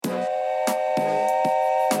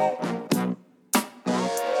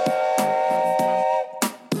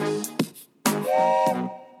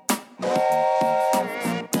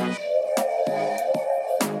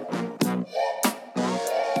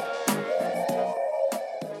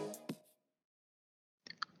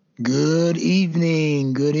Good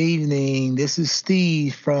evening. Good evening. This is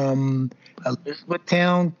Steve from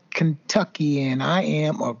Elizabethtown, Kentucky, and I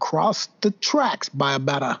am across the tracks by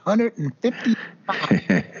about 150 miles.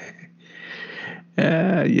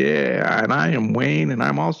 Yeah, and I am Wayne, and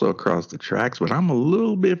I'm also across the tracks, but I'm a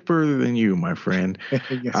little bit further than you, my friend.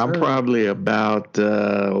 Yes, I'm sir. probably about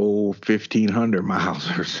 1,500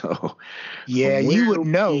 miles or so Yeah, from you where would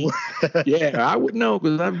know. we. Yeah, I would know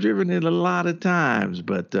because I've driven it a lot of times,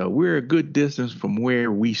 but we're a good distance from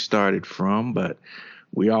where we started from, but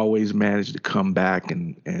we always manage to come back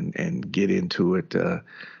and get into it.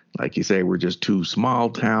 Like you say, we're just two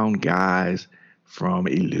small town guys from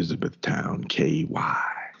Elizabethtown, KY.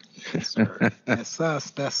 Yes, sir. That's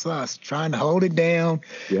us. That's us. Trying to hold it down.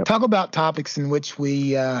 Yep. Talk about topics in which we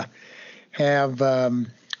have a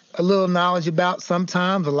little knowledge about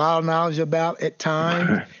sometimes, a lot of knowledge about at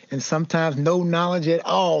times, and sometimes no knowledge at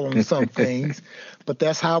all on some things. But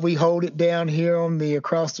that's how we hold it down here on the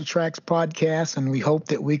Across the Tracks podcast, and we hope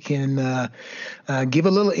that we can give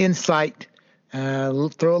a little insight,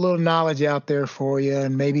 throw a little knowledge out there for you,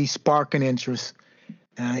 and maybe spark an interest.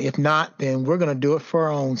 If not, then we're going to do it for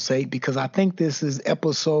our own sake because I think this is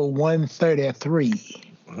episode 133.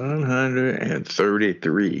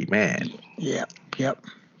 133, man. Yep, yep.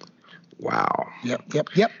 Wow. Yep.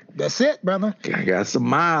 That's it, brother. I got some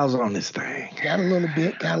miles on this thing. Got a little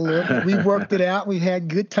bit. We worked it out. We've had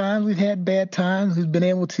good times. We've had bad times. We've been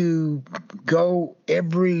able to go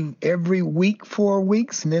every week, 4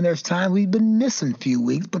 weeks, and then there's times we've been missing a few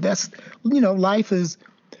weeks. But that's,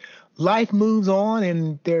 life moves on,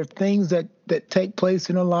 and there are things that take place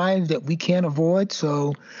in our lives that we can't avoid.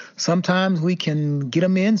 So sometimes we can get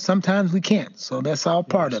them in, sometimes we can't. So that's all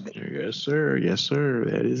part of it. Yes, sir. Yes, sir.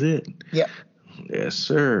 That is it. Yep. Yes,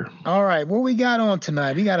 sir. All right. What we got on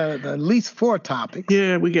tonight? We got at least 4 topics.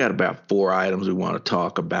 Yeah, we got about 4 items we want to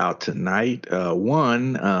talk about tonight.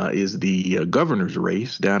 One is the governor's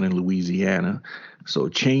race down in Louisiana. So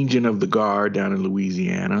changing of the guard down in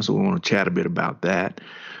Louisiana. So we want to chat a bit about that.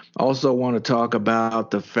 Also want to talk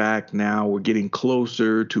about the fact now we're getting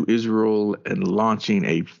closer to Israel and launching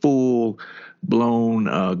a full-blown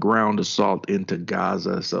ground assault into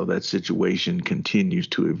Gaza. So that situation continues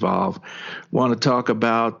to evolve. Want to talk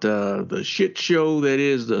about the shit show that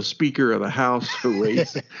is the Speaker of the House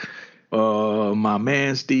race. My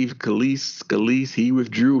man, Steve Scalise, he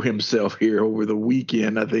withdrew himself here over the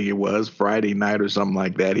weekend. I think it was Friday night or something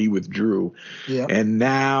like that. He withdrew. Yep. And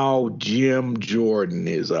now Jim Jordan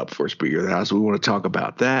is up for Speaker of the House. So we want to talk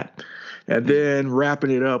about that. And then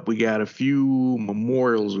wrapping it up, we got a few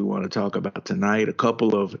memorials we want to talk about tonight, a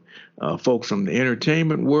couple of folks from the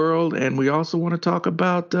entertainment world. And we also want to talk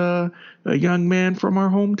about a young man from our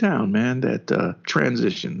hometown, man, that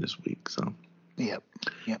transitioned this week. So. Yep.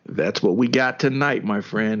 That's what we got tonight, my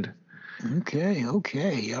friend. Okay.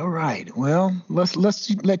 All right. Well, let's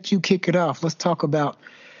let you kick it off. Let's talk about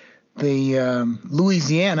the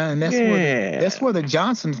Louisiana, and that's where the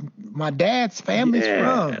Johnsons, my dad's family's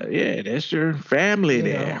from. Yeah, that's your family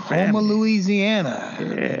there. Home of Louisiana. Yeah.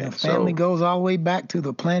 And the family goes all the way back to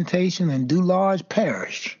the plantation in Dularge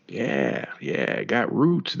Parish. Yeah, got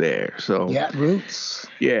roots there. So got roots.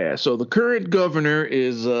 Yeah, so the current governor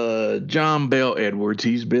is John Bel Edwards.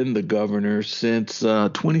 He's been the governor since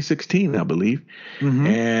 2016, I believe. Mm-hmm.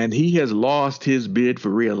 And he has lost his bid for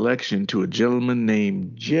re-election to a gentleman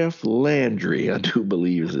named Jeff Landry, I do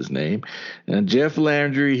believe is his name. And Jeff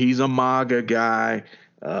Landry, he's a MAGA guy,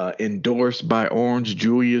 endorsed by Orange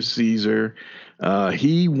Julius Caesar.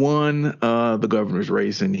 He won the governor's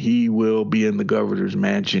race, and he will be in the governor's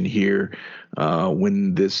mansion here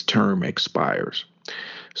when this term expires.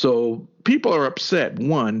 So people are upset,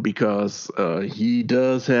 one, because he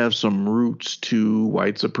does have some roots to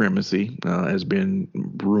white supremacy, has been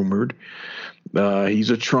rumored.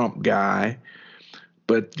 He's a Trump guy.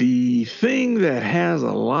 But the thing that has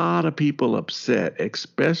a lot of people upset,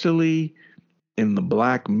 especially in the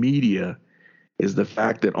black media, is the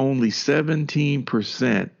fact that only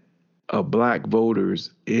 17% of black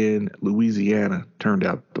voters in Louisiana turned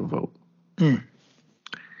out to vote. Mm.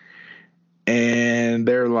 And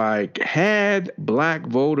they're like, had black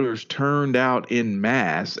voters turned out en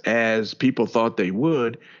masse as people thought they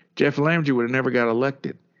would, Jeff Landry would have never got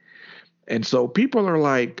elected. And so people are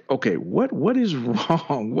like, okay, what is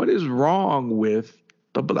wrong? What is wrong with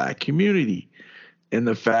the black community? And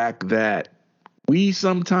the fact that we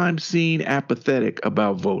sometimes seem apathetic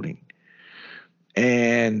about voting.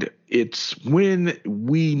 And it's when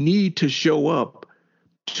we need to show up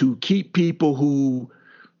to keep people who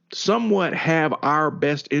somewhat have our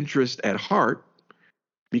best interest at heart,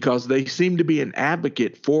 because they seem to be an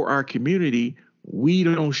advocate for our community, we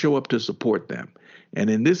don't show up to support them. And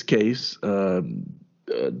in this case,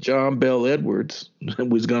 John Bell Edwards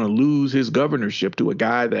was going to lose his governorship to a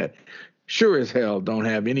guy that sure as hell don't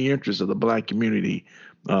have any interest of the black community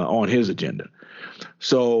on his agenda.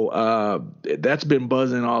 So that's been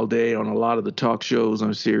buzzing all day on a lot of the talk shows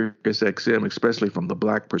on Sirius XM, especially from the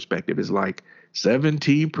black perspective. It's like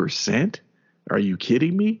 17%. Are you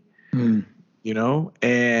kidding me? Mm. You know,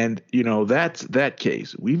 and, you know, that's that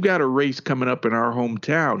case. We've got a race coming up in our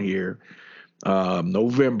hometown here.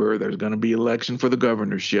 November, there's going to be election for the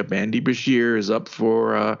governorship. Andy Beshear is up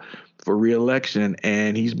for re-election,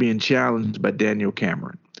 and he's being challenged by Daniel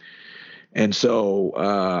Cameron. And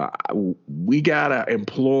so we got to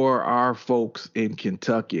implore our folks in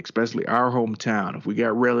Kentucky, especially our hometown. If we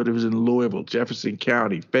got relatives in Louisville, Jefferson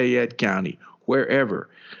County, Fayette County, wherever,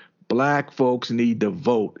 black folks need to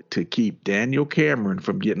vote to keep Daniel Cameron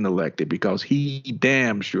from getting elected, because he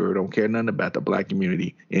damn sure don't care nothing about the black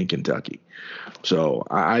community in Kentucky. So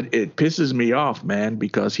it pisses me off, man,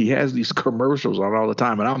 because he has these commercials on all the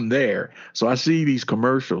time, and I'm there. So I see these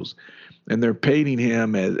commercials, and they're painting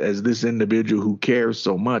him as this individual who cares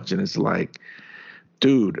so much. And it's like,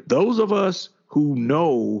 dude, those of us who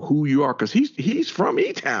know who you are, because he's from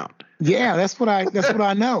E-Town. Yeah, that's what I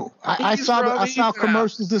know. I saw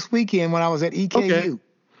commercials this weekend when I was at EKU. Okay.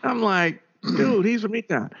 I'm like, dude, he's from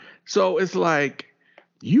E-Town. So it's like,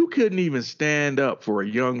 you couldn't even stand up for a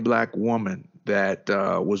young black woman that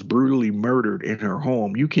was brutally murdered in her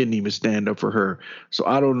home. You couldn't even stand up for her. So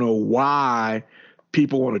I don't know why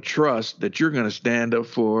people want to trust that you're going to stand up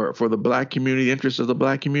for the black community, interests of the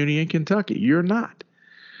black community in Kentucky. You're not.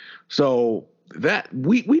 So that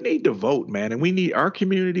we need to vote, man, and we need our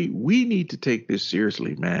community. We need to take this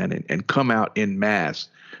seriously, man, and come out in mass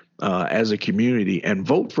as a community and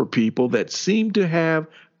vote for people that seem to have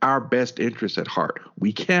our best interests at heart.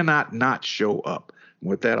 We cannot not show up.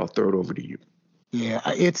 With that, I'll throw it over to you. Yeah,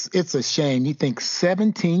 it's a shame. You think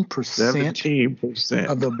 17%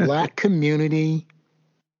 of the black community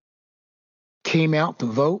came out to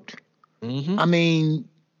vote? Mm-hmm. I mean,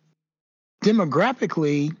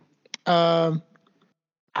 demographically, I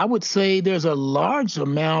would say there's a large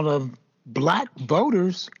amount of black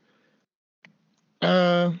voters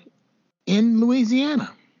in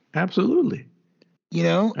Louisiana. Absolutely. You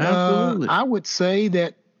know, Absolutely. I would say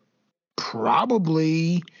that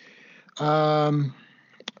probably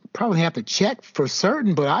have to check for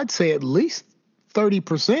certain, but I'd say at least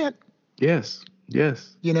 30%. Yes.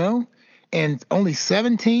 You know, and only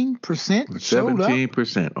 17% showed up.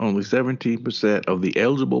 17%. Only 17% of the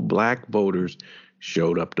eligible black voters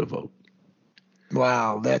showed up to vote.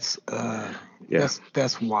 Wow, that's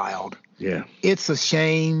wild. Yeah, it's a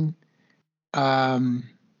shame, but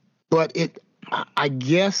I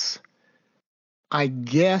guess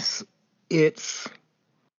it's,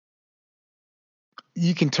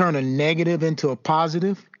 you can turn a negative into a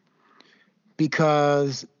positive,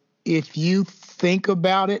 because if you think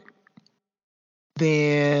about it,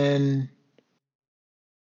 then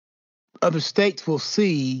other states will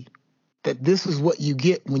see that this is what you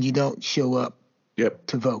get when you don't show up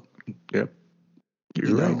to vote. Yep.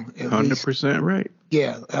 You're right. 100% right.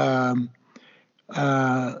 Yeah.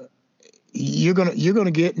 You're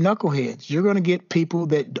gonna get knuckleheads. You're gonna get people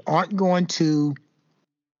that aren't going to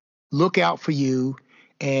look out for you,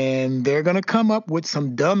 and they're gonna come up with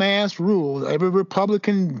some dumbass rules. Every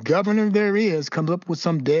Republican governor there is comes up with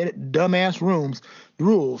some dumbass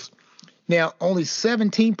rules. Now, only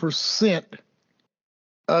 17%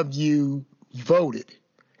 of you voted,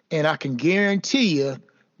 and I can guarantee you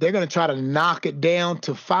they're going to try to knock it down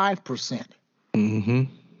to 5%. Mm-hmm.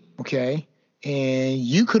 Okay, and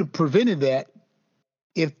you could have prevented that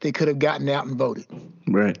if they could have gotten out and voted.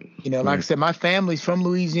 Right. You know, like I said, my family's from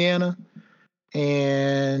Louisiana,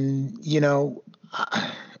 and you know,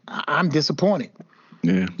 I'm disappointed.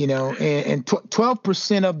 Yeah. You know, and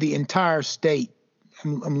 12% of the entire state.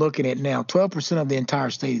 I'm looking at now. 12% of the entire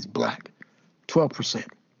state is black. 12%.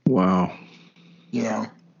 Wow. You know,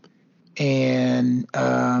 and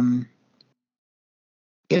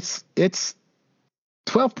it's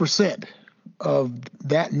 12% of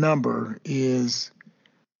that number is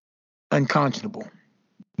unconscionable.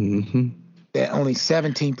 Mm-hmm. That only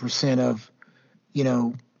 17% of, you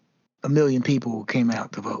know, 1 million people came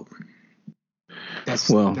out to vote. That's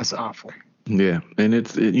awful. Yeah, and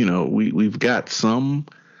we've got some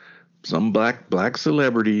black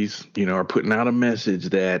celebrities, you know, are putting out a message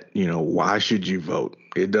that, you know, why should you vote?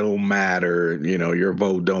 It don't matter, you know, your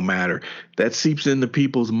vote don't matter. That seeps into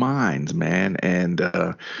people's minds, man. And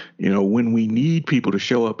you know, when we need people to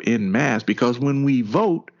show up in mass, because when we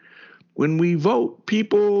vote, when we vote,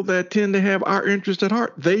 people that tend to have our interest at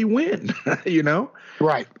heart, they win, you know?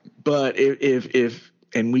 Right. But if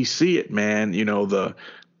and we see it, man,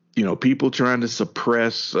 people trying to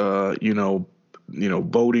suppress,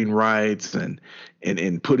 voting rights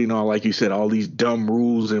and putting all, like you said, all these dumb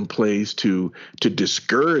rules in place to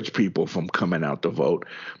discourage people from coming out to vote.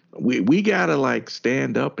 We gotta like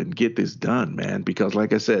stand up and get this done, man, because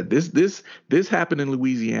like I said, this happened in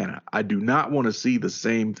Louisiana. I do not want to see the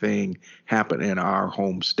same thing happen in our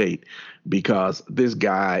home state, because this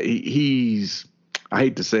guy, he's, I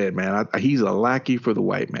hate to say it, man, he's a lackey for the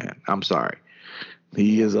white man. I'm sorry.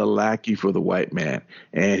 He is a lackey for the white man,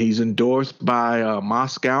 and he's endorsed by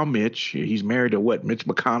Moscow Mitch. He's married to Mitch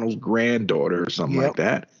McConnell's granddaughter or something like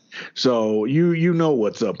that. So you know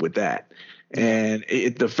what's up with that. And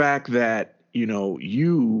the fact that,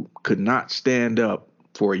 you could not stand up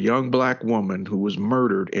for a young black woman who was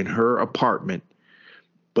murdered in her apartment,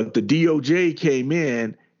 but the DOJ came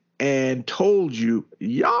in and told you,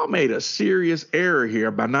 y'all made a serious error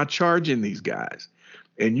here by not charging these guys.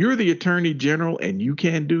 And you're the attorney general and you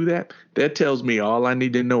can't do that. That tells me all I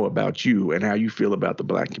need to know about you and how you feel about the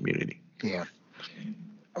black community. Yeah.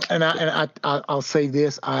 And I'll say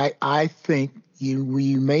this. I think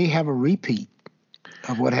we may have a repeat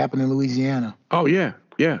of what happened in Louisiana. Oh, yeah.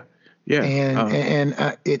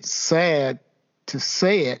 And it's sad to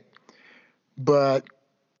say it, but,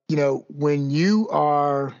 when you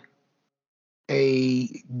are a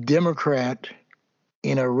Democrat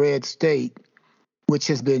in a red state, which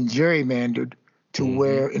has been gerrymandered to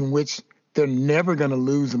where in which they're never going to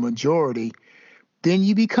lose a majority, then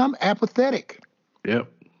you become apathetic. Yep.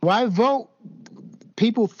 Why vote?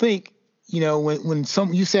 People think, when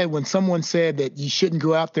someone said that you shouldn't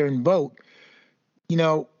go out there and vote,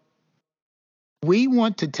 we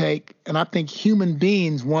want to take, and I think human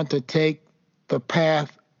beings want to take the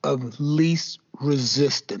path of least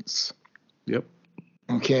resistance. Yep.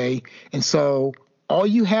 Okay. And so all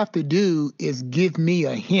you have to do is give me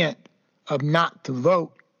a hint of not to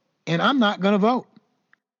vote, and I'm not going to vote.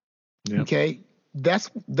 Yep. Okay. That's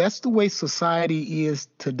the way society is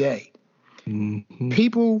today. Mm-hmm.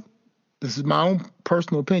 People, this is my own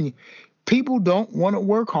personal opinion, people don't want to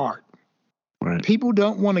work hard. Right. People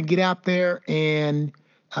don't want to get out there and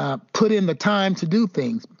put in the time to do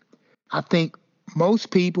things. I think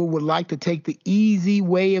most people would like to take the easy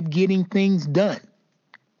way of getting things done.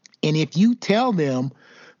 And if you tell them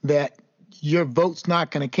that your vote's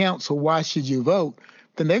not going to count, so why should you vote?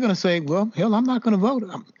 Then they're going to say, well, hell, I'm not going to vote.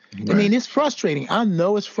 Right. I mean, it's frustrating. I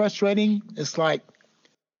know it's frustrating. It's like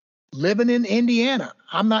living in Indiana.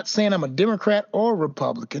 I'm not saying I'm a Democrat or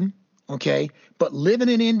Republican, okay? But living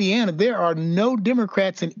in Indiana, there are no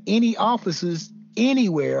Democrats in any offices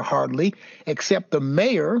anywhere hardly, except the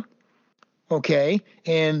mayor, okay?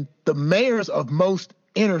 And the mayors of most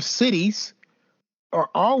inner cities are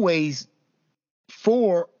always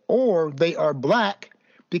for, or they are black,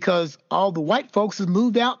 because all the white folks have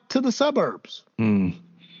moved out to the suburbs. Mm.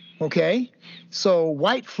 Okay, so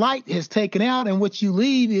white flight has taken out, and what you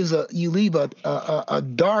leave is a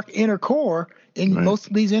dark inner core in most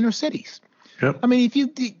of these inner cities. Yep. I mean,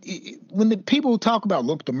 when the people talk about,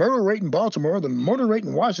 look, the murder rate in Baltimore, the murder rate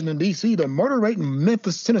in Washington, D.C., the murder rate in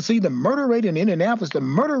Memphis, Tennessee, the murder rate in Indianapolis, the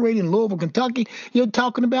murder rate in Louisville, Kentucky, you're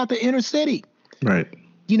talking about the inner city. Right.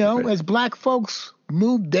 As black folks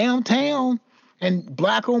move downtown, and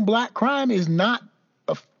black on black crime is not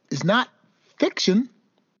fiction.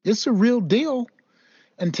 It's a real deal,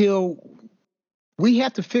 until we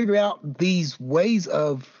have to figure out these ways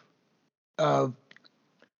of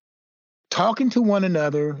talking to one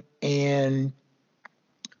another and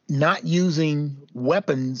not using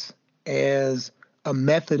weapons as a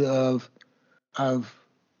method of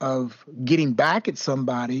getting back at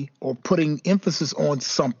somebody or putting emphasis on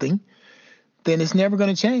something. Then it's never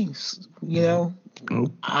going to change. You've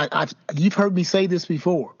heard me say this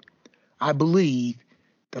before. I believe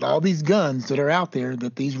that all these guns that are out there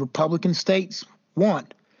that these Republican states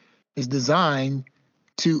want is designed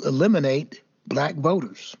to eliminate black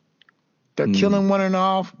voters. They're killing one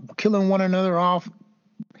another off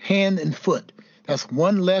hand and foot. That's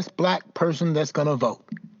one less black person that's going to vote.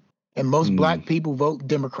 And most black people vote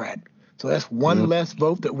Democrat. So that's one less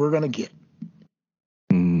vote that we're going to get.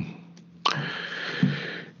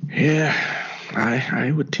 Yeah,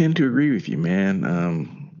 I would tend to agree with you,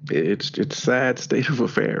 man. It's a sad state of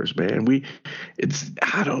affairs, man.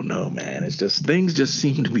 I don't know, man. It's just, things just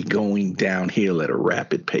seem to be going downhill at a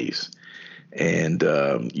rapid pace. And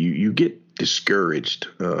you get discouraged,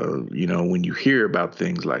 when you hear about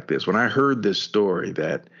things like this. When I heard this story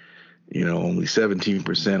that, only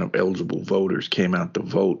 17% of eligible voters came out to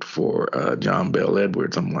vote for John Bel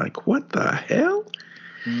Edwards. I'm like, what the hell?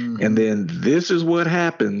 Mm-hmm. And then this is what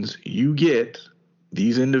happens. You get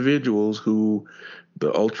these individuals who,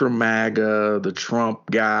 the ultra MAGA, the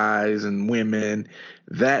Trump guys and women,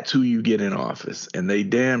 that's who you get in office. And they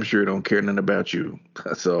damn sure don't care nothing about you.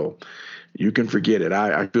 So you can forget it.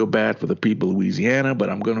 I feel bad for the people of Louisiana, but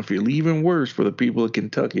I'm going to feel even worse for the people of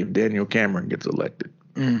Kentucky if Daniel Cameron gets elected.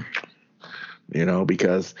 Mm.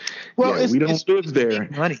 Because we don't live there.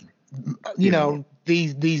 Money.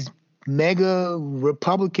 These mega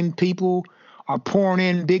Republican people are pouring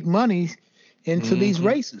in big money into these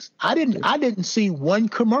races. I didn't see one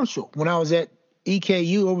commercial when I was at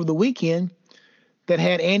EKU over the weekend that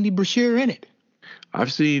had Andy Beshear in it.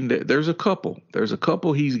 I've seen that there's a couple. There's a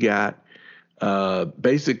couple he's got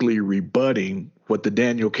basically rebutting what the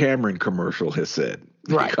Daniel Cameron commercial has said.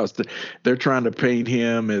 Right. Because they're trying to paint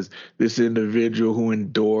him as this individual who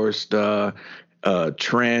endorsed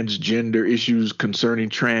transgender issues concerning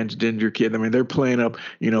transgender kids. I mean, they're playing up,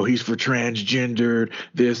 he's for transgendered,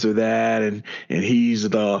 this or that, and he's a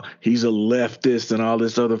leftist and all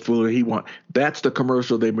this other foolery. That's the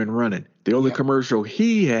commercial they've been running. The only commercial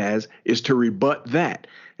he has is to rebut that.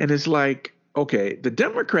 And it's like, okay, the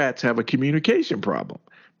Democrats have a communication problem.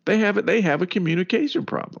 They have a communication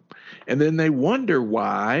problem. And then they wonder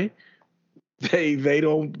why they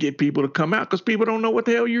don't get people to come out, because people don't know what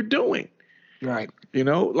the hell you're doing. Right.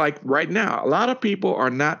 Like right now, a lot of people are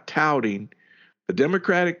not touting, the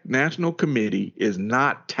Democratic National Committee is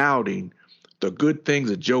not touting the good things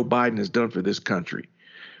that Joe Biden has done for this country.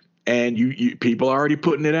 And you people are already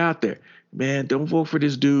putting it out there. Man, don't vote for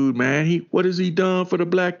this dude, man. What has he done for the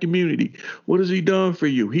black community? What has he done for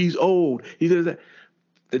you? He's old. He does that.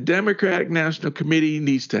 The Democratic National Committee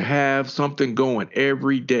needs to have something going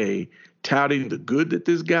every day touting the good that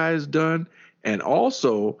this guy has done, and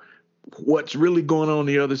also what's really going on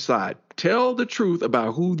the other side. Tell the truth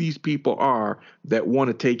about who these people are that want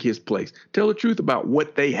to take his place. Tell the truth about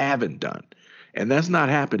what they haven't done. And that's not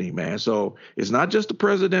happening, man. So it's not just the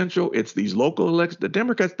presidential, it's these local elections. The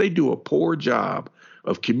Democrats, they do a poor job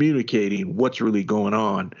of communicating what's really going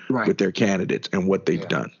on with their candidates and what they've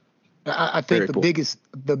done. I think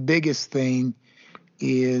the biggest thing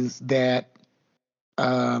is that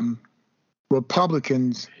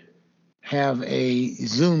Republicans have a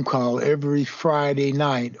Zoom call every Friday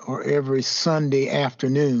night or every Sunday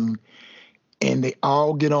afternoon, and they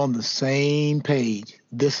all get on the same page.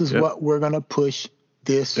 This is what we're going to push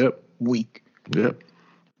this week. Yep.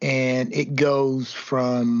 And it goes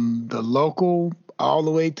from the local all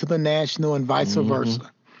the way to the national and vice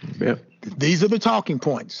versa. Yep. These are the talking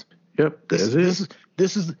points. Yep.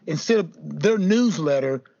 This is instead of their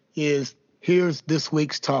newsletter is here's this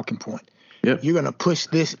week's talking point. Yep. You're going to push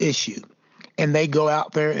this issue, and they go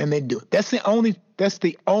out there and they do it. That's the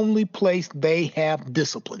only place they have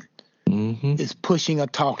discipline is pushing a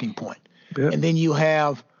talking point. Yep. And then you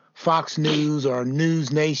have Fox News or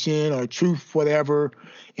News Nation or Truth whatever,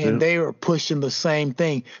 and they are pushing the same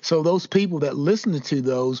thing. So those people that listen to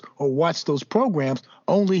those or watch those programs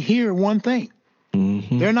only hear one thing.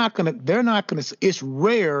 They're not gonna. It's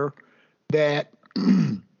rare that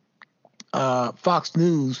Fox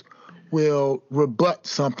News will rebut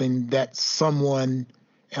something that someone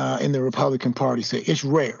in the Republican Party say. It's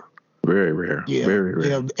rare. Very rare. Yeah. Very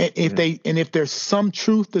rare. If there's some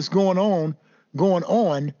truth that's going on,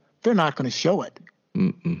 they're not going to show it.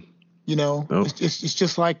 Mm-mm. Nope. It's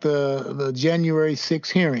just like the January 6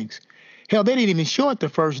 hearings. Hell, they didn't even show it the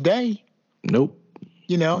first day. Nope.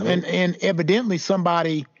 And evidently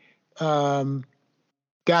somebody got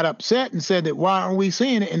upset and said that why aren't we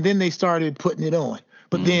seeing it? And then they started putting it on.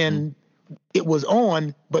 But then it was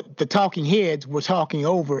on, but the talking heads were talking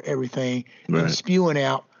over everything and spewing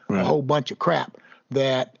out a whole bunch of crap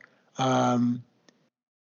that that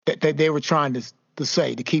they were trying to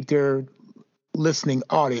say to keep their listening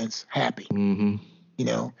audience happy. And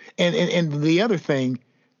the other thing,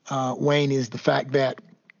 Wayne, is the fact that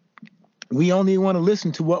we only want to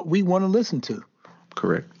listen to what we want to listen to.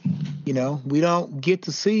 Correct. We don't get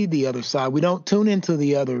to see the other side. We don't tune into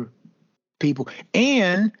the other people.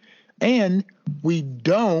 And we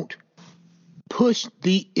don't push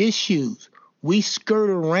the issues. We skirt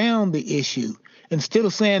around the issue. Instead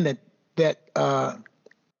of saying that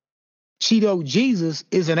Cheeto Jesus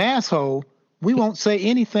is an asshole, we won't say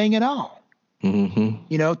anything at all.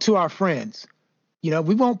 To our friends. We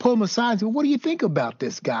won't pull them aside and say, what do you think about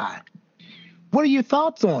this guy? What are your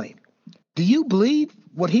thoughts on him? Do you believe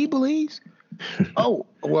what he believes? Oh,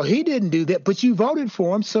 well, he didn't do that, but you voted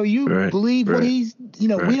for him, so you believe what he's, we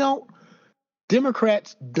don't.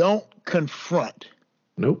 Democrats don't confront.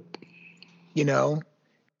 Nope. You know,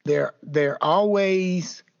 they're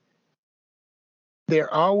always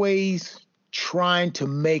trying to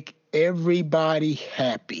make everybody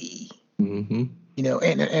happy. Mm-hmm. You know,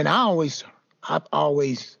 and I've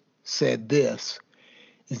always said this,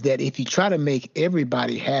 is that if you try to make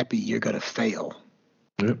everybody happy, you're going to fail.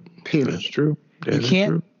 Yep. Period. That's true. That is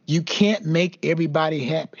true. You can't make everybody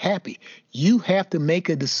happy. You have to make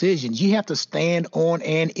a decision. You have to stand on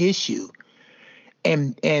an issue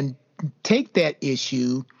and take that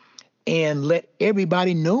issue and let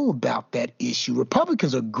everybody know about that issue.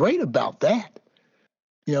 Republicans are great about that.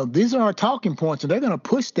 You know, these are our talking points, and they're going to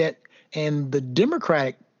push that. And the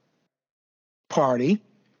Democratic Party,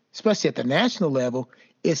 especially at the national level,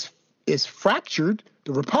 is fractured.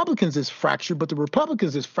 The Republicans is fractured, but the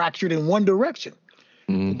Republicans is fractured in one direction.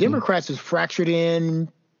 Mm-hmm. The Democrats is fractured in,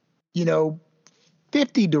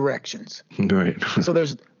 50 directions. Right. So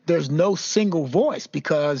there's no single voice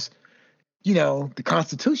because, the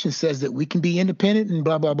Constitution says that we can be independent and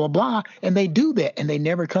blah, blah, blah, blah. And they do that, and they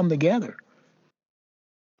never come together.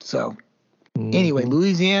 So anyway,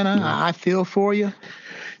 Louisiana, I feel for you.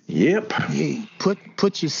 Yep. You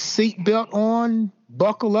put your seatbelt on,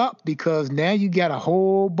 buckle up, because now you got a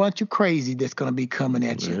whole bunch of crazy that's going to be coming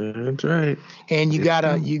at you. That's right. And you got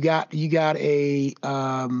a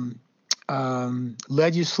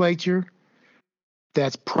legislature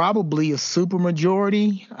that's probably a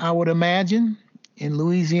supermajority, I would imagine, in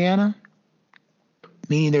Louisiana.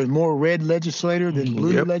 Meaning there's more red legislators than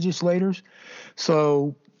blue legislators.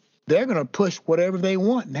 So they're going to push whatever they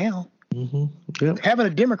want now. Mm-hmm. Yep. Having a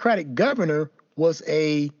Democratic governor was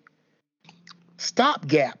a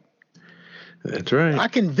stopgap. That's right. I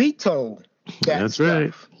can veto that That's stuff.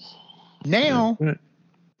 Right. Now, That's right.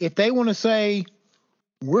 If they want to say,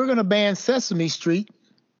 we're going to ban Sesame Street,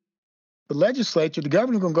 the legislature, the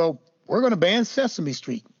governor's going to go, we're going to ban Sesame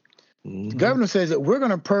Street. Mm-hmm. The governor says that we're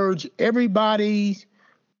going to purge everybody's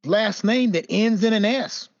last name that ends in an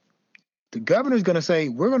S. The governor's going to say,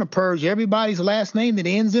 we're going to purge everybody's last name that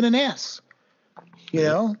ends in an S. You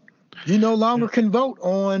know, you no longer can vote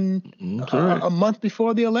on a month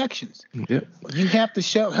before the elections. Yep. You have to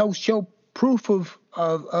show proof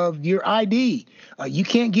of your ID. You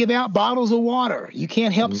can't give out bottles of water. You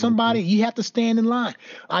can't help somebody. You have to stand in line.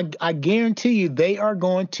 I guarantee you they are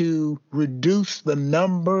going to reduce the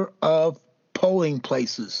number of polling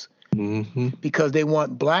places because they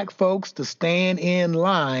want black folks to stand in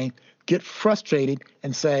line, get frustrated,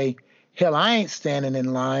 and say, hell, I ain't standing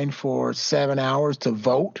in line for 7 hours to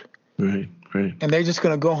vote. Right. And they're just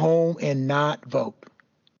going to go home and not vote.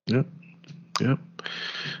 Yep.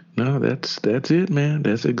 No, that's it, man.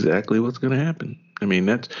 That's exactly what's going to happen. I mean,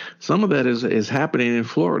 that's some of that is happening in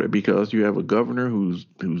Florida because you have a governor who's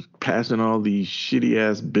passing all these shitty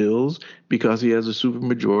ass bills because he has a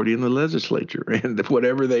supermajority in the legislature, and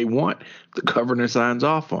whatever they want, the governor signs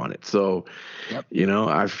off on it. So,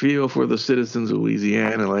 I feel for the citizens of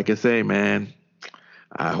Louisiana. Like I say, man,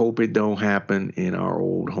 I hope it don't happen in our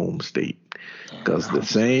old home state because the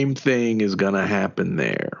same thing is going to happen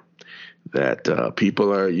there. That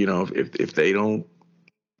people are, if they don't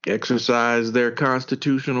exercise their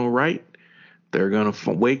constitutional right, they're going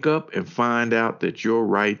to wake up and find out that your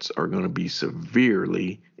rights are going to be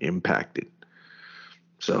severely impacted.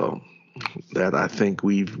 So that I think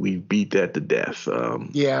we've beat that to death.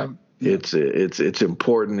 It's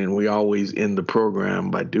important, and we always end the program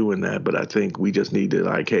by doing that. But I think we just need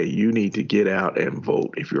to hey, you need to get out and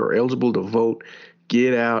vote. If you're eligible to vote,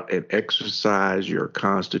 get out and exercise your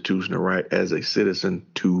constitutional right as a citizen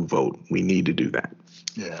to vote. We need to do that.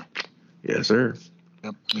 Yeah. Yes, sir.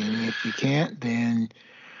 Yep. And if you can't, then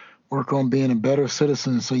work on being a better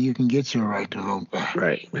citizen so you can get your right to vote back.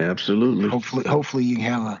 Right. Absolutely. Hopefully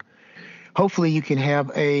you can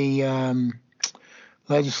have a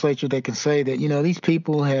legislature that can say that, these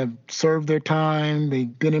people have served their time,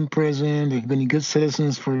 they've been in prison, they've been good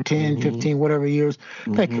citizens for 10, 15, whatever years,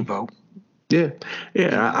 they can vote. Yeah.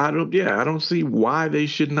 I don't see why they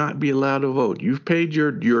should not be allowed to vote. You've paid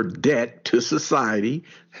your debt to society,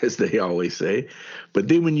 as they always say, but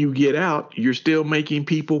then when you get out, you're still making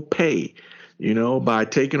people pay, by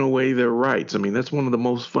taking away their rights. I mean, that's one of the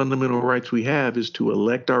most fundamental rights we have is to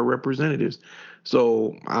elect our representatives.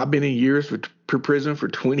 So I've been in prison for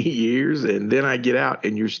 20 years, and then I get out,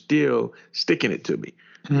 and you're still sticking it to me.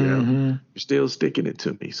 You're still sticking it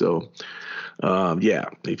to me. So.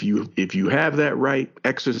 If you have that right,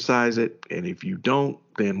 exercise it. And if you don't,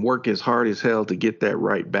 then work as hard as hell to get that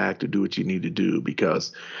right back to do what you need to do.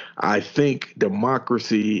 Because I think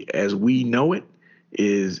democracy as we know it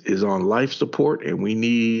is on life support, and we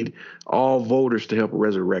need all voters to help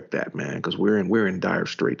resurrect that, man, because we're in dire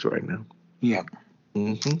straits right now. Yeah.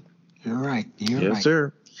 Mm-hmm. You're right. Yes,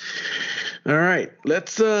 sir. All right,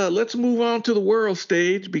 let's move on to the world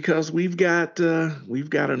stage, because we've got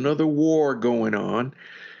another war going on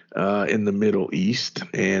in the Middle East,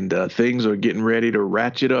 and things are getting ready to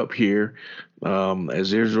ratchet up here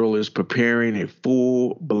as Israel is preparing a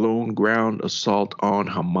full-blown ground assault on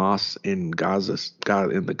Hamas in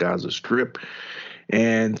the Gaza Strip.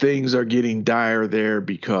 And things are getting dire there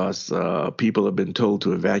because people have been told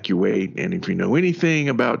to evacuate. And if you know anything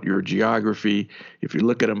about your geography, if you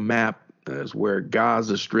look at a map, as where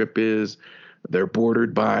Gaza Strip is, they're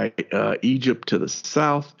bordered by Egypt to the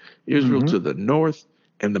south, Israel to the north,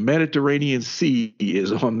 and the Mediterranean Sea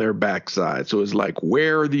is on their backside. So it's like,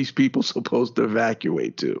 where are these people supposed to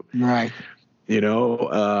evacuate to? Right. You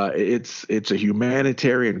know, it's a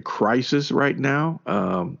humanitarian crisis right now.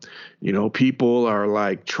 You know, people are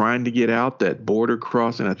like trying to get out that border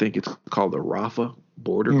crossing. I think it's called the Rafah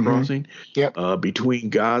border crossing. Yep. Between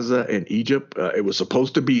Gaza and Egypt. It was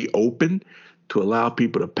supposed to be open to allow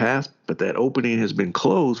people to pass, but that opening has been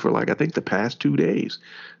closed for I think the past 2 days.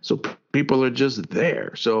 So people are just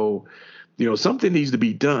there. So, you know, something needs to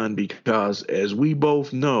be done, because as we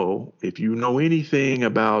both know, if you know anything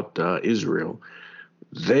about Israel,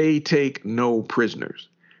 they take no prisoners.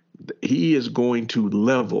 He is going to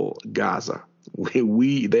level Gaza.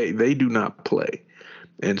 They do not play.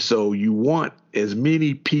 And so you want as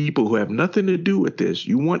many people who have nothing to do with this,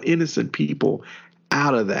 you want innocent people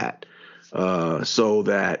out of that, so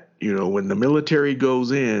that, you know, when the military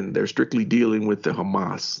goes in, they're strictly dealing with the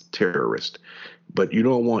Hamas terrorist. But you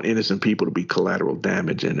don't want innocent people to be collateral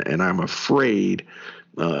damage. And I'm afraid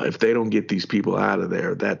if they don't get these people out of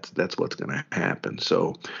there, that's what's going to happen.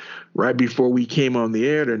 So right before we came on the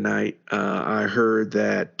air tonight, I heard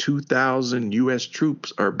that 2,000 U.S.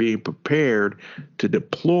 troops are being prepared to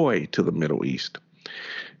deploy to the Middle East.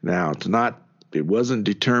 Now, it wasn't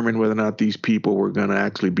determined whether or not these people were going to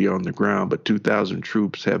actually be on the ground, but 2,000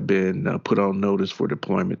 troops have been put on notice for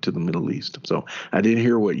deployment to the Middle East. So I didn't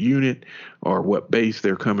hear what unit or what base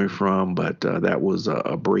they're coming from, but that was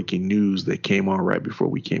a breaking news that came on right before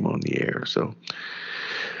we came on the air. So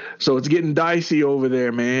it's getting dicey over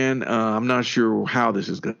there, man. I'm not sure how this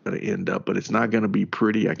is going to end up, but it's not going to be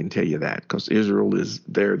pretty. I can tell you that, because Israel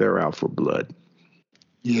they're out for blood.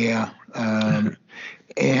 Yeah.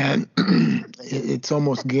 And it's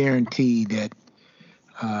almost guaranteed that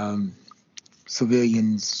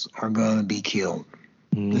civilians are going to be killed.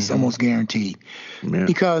 It's almost guaranteed. Yeah.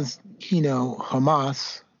 Because, you know,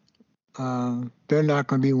 Hamas, they're not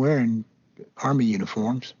going to be wearing army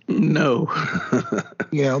uniforms. No.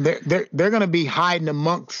 You know, they're going to be hiding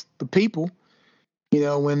amongst the people. You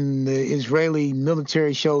know, when the Israeli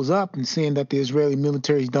military shows up and seeing that the Israeli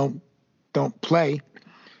militaries don't play,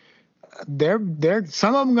 they're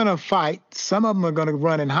some of them are going to fight, some of them are going to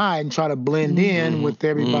run and hide and try to blend in with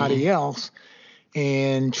everybody else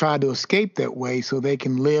and try to escape that way so they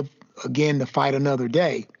can live again to fight another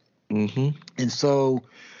day. And so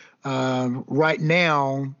right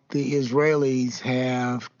now the Israelis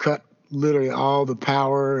have cut literally all the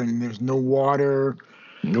power, and there's no water.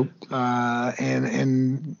 Nope.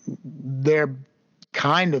 And they're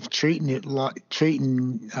kind of treating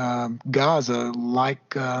Gaza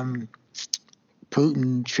like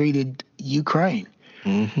Putin treated Ukraine.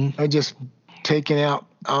 They're just taking out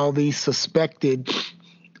all these suspected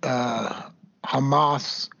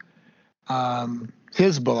Hamas,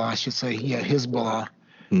 Hezbollah, I should say. Yeah, Hezbollah,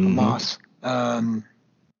 Hamas,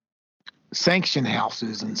 sanction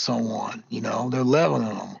houses and so on. You know, they're leveling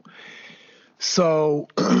them. So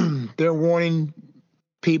they're warning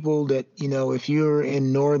people that, you know, if you're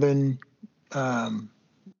in northern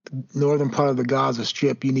part of the Gaza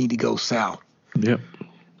Strip, you need to go south. Yep.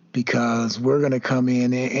 Because we're going to come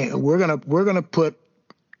in and we are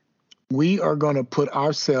going to put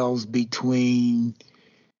ourselves between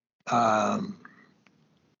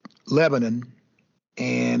Lebanon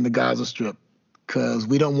and the Gaza Strip, because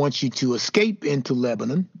we don't want you to escape into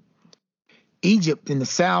Lebanon. Egypt in the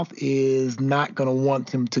south is not going to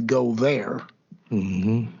want them to go there.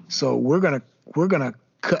 So we're gonna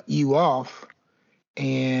cut you off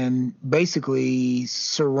and basically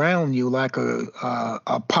surround you like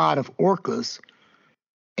a pod of orcas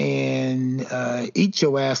and eat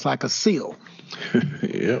your ass like a seal.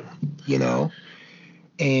 Yep. You know,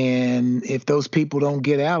 and if those people don't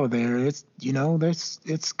get out of there, it's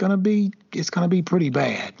gonna be pretty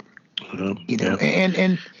bad. You know,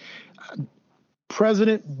 and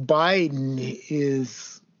President Biden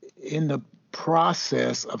is in the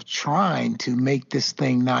process of trying to make this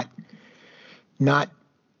thing not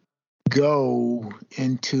go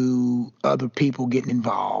into other people getting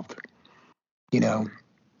involved.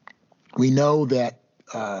 We know that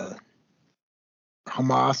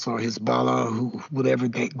Hamas or Hezbollah, whatever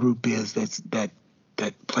that group is that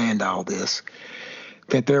planned all this,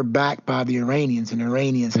 that they're backed by the Iranians, and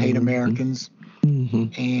Iranians hate Americans,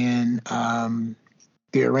 and the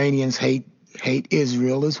Iranians hate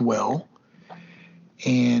Israel as well,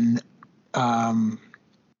 and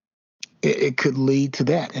it could lead to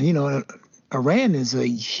that. And Iran is a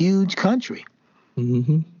huge country.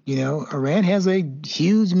 Iran has a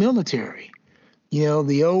huge military.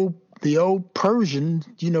 The old Persian,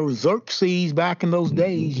 Xerxes back in those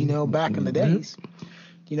days, back in the days,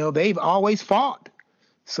 they've always fought.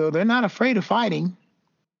 So they're not afraid of fighting,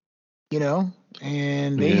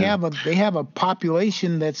 and they have a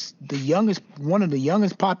population that's one of the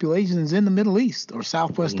youngest populations in the Middle East or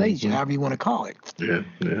Southwest Asia, however you want to call it.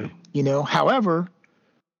 However,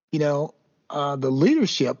 the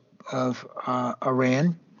leadership of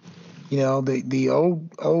Iran, the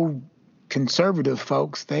old conservative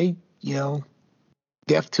folks, they,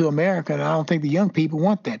 deaf to America, and I don't think the young people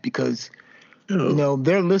want that because,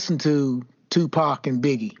 they're listening to Tupac and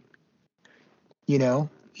Biggie,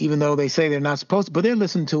 even though they say they're not supposed to, but they're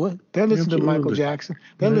listening to it. They're listening to Michael Jackson.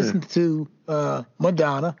 They're listening to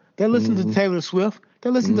Madonna. They're listening to Taylor Swift.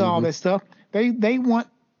 They're listening to all that stuff. They want,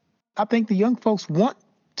 I think the young folks want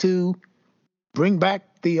to bring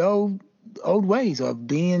back the old ways of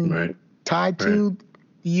being tied to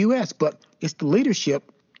the U.S., but it's the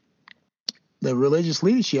leadership, the religious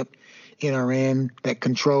leadership in Iran that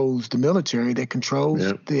controls the military, that controls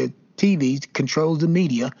the TV, controls the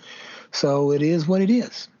media. So it is what it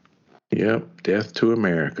is. Yep, death to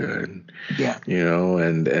America, and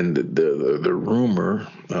and the rumor,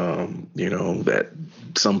 that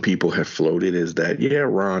some people have floated is that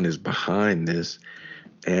Iran is behind this,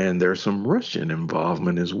 and there's some Russian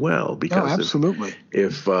involvement as well. Because absolutely,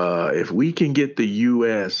 if we can get the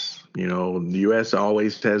U.S., the U.S.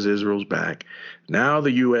 always has Israel's back. Now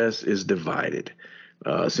the U.S. is divided.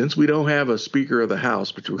 Since we don't have a Speaker of the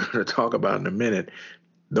House, which we're going to talk about in a minute,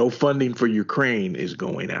 no funding for Ukraine is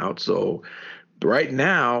going out. So right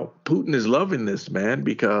now, Putin is loving this, man,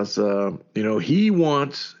 because he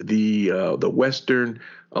wants the Western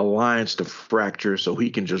alliance to fracture so he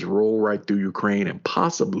can just roll right through Ukraine and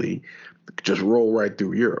possibly just roll right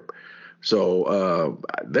through Europe. So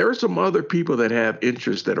there are some other people that have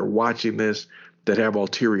interests that are watching this that have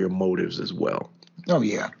ulterior motives as well. Oh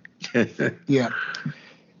yeah, yeah,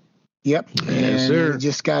 yep. Yes, sir.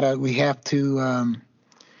 We have to,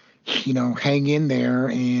 hang in there,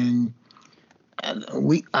 and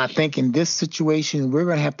I think in this situation we're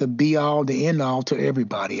going to have to be all the end all to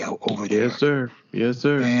everybody out over there. Yes, sir. Yes,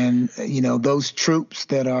 sir. And those troops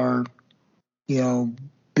that are,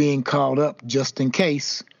 being called up just in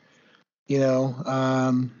case,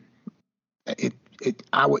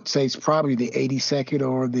 I would say it's probably the 82nd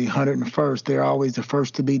or the 101st. They're always the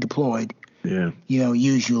first to be deployed. Yeah.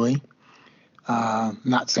 Usually.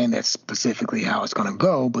 Not saying that's specifically how it's going to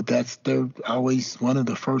go, but they're always one of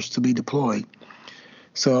the first to be deployed.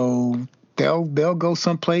 So they'll go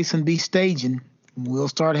someplace and be staging. We'll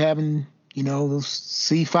start having, those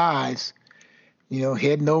C5s,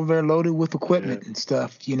 heading over there loaded with equipment and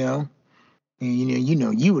stuff, And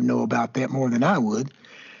you would know about that more than I would.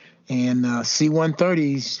 And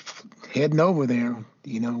C-130s heading over there.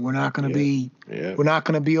 We're not going to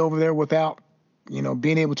be over there without,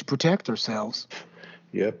 being able to protect ourselves.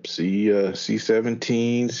 Yep.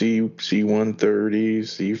 C-17, C-130s,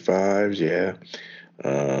 C-5s. Yeah.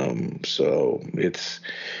 So it's,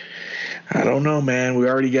 I don't know, man. We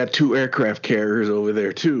already got 2 aircraft carriers over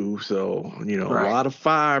there too. So, a lot of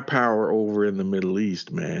firepower over in the Middle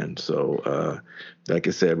East, man. So, like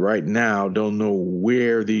I said, right now, don't know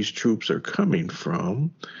where these troops are coming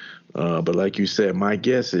from. But like you said, my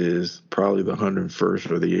guess is probably the 101st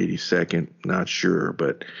or the 82nd. Not sure,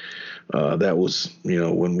 but that was,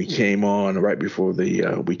 when we came on right before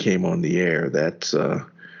we came on the air. That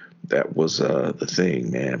was the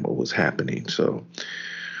thing, man. What was happening? So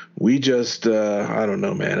we just, I don't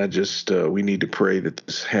know, man. We need to pray that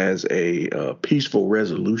this has a peaceful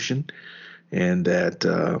resolution, and that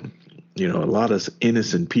a lot of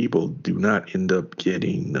innocent people do not end up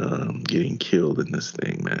getting killed in this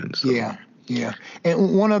thing, man. So. Yeah.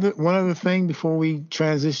 And one other thing before we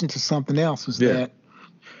transition to something else is that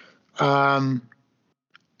all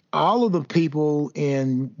of the people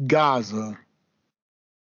in Gaza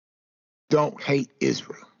don't hate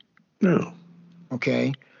Israel. No.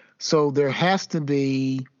 Okay. So there has to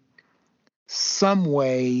be some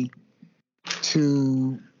way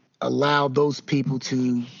to allow those people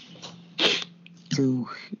to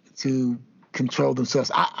control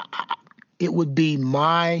themselves. It would be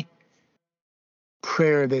my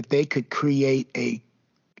prayer that they could create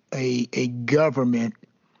a government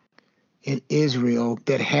in Israel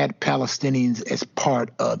that had Palestinians as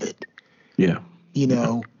part of it. Yeah.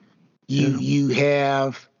 You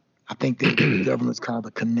have, I think the government's called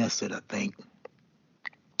the Knesset, I think.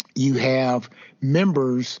 You have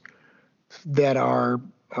members that are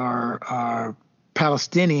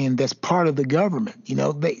Palestinian that's part of the government.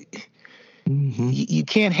 You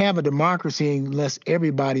can't have a democracy unless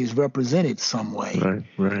everybody is represented some way.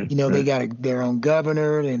 Right. They got their own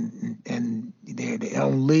governor and their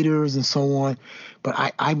own leaders and so on.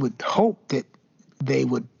 But I would hope that they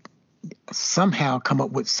would somehow come up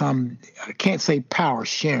with some, I can't say power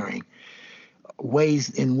sharing, ways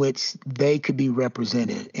in which they could be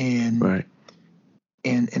represented and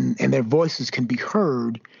their voices can be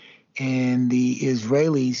heard, and the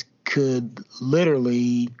Israelis could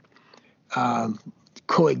literally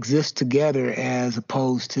coexist together as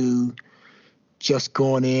opposed to just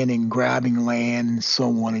going in and grabbing land and so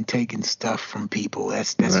on and taking stuff from people.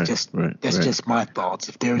 That's just my thoughts.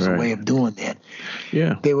 If there's a way of doing that,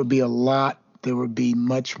 there would be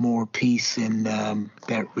much more peace in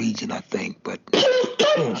that region, I think. But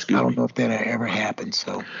I don't know if that ever happened.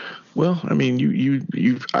 So, well, I mean,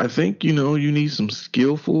 I think you need some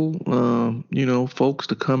skillful folks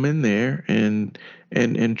to come in there and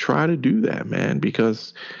try to do that, man,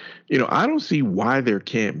 because I don't see why there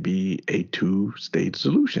can't be a two-state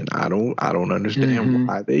solution. I don't understand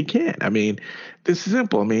why they can't. I mean, this is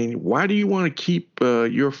simple. I mean, why do you want to keep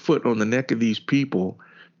your foot on the neck of these people?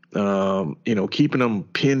 Keeping them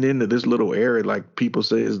pinned into this little area, like people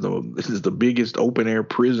say, this is the biggest open air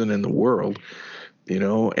prison in the world,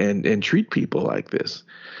 and treat people like this.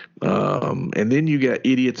 And then you got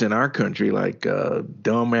idiots in our country like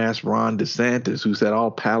dumbass Ron DeSantis, who said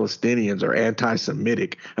all Palestinians are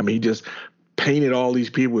anti-Semitic. I mean, he just painted all these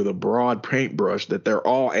people with a broad paintbrush that they're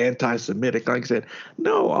all anti-Semitic. Like I said,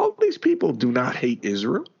 no, all these people do not hate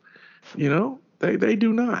Israel. They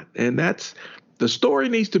do not. And the story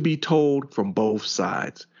needs to be told from both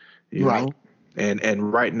sides. You know?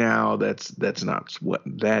 And right now that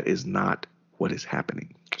is not what is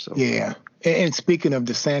happening. So yeah. And speaking of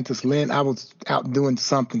DeSantis, Lynn, I was out doing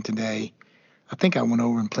something today. I think I went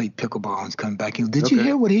over and played pickleball and come back. He goes, did you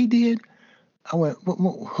hear what he did? I went,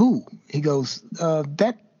 who? He goes,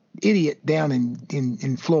 that idiot down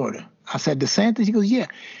in Florida. I said, DeSantis? He goes, yeah.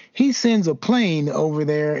 He sends a plane over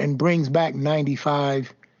there and brings back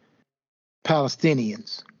 95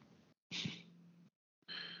 Palestinians.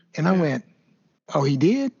 And I went, oh, he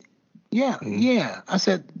did? Yeah, yeah. I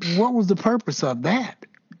said, what was the purpose of that?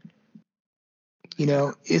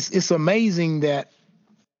 It's amazing that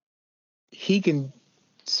he can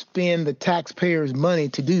spend the taxpayers' money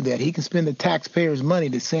to do that. He can spend the taxpayers' money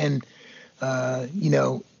to send,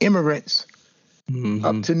 immigrants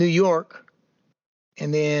up to New York,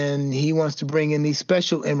 and then he wants to bring in these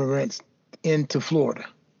special immigrants into Florida.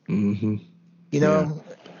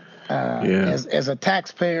 As a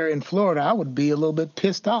taxpayer in Florida, I would be a little bit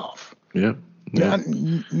pissed off. Yeah.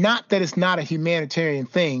 Not that it's not a humanitarian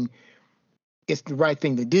thing. It's the right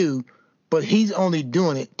thing to do, but he's only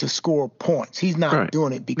doing it to score points. He's not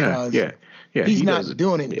doing it because he's not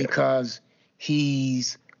doing it because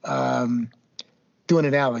he's doing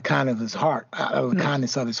it out of the kindness of his heart,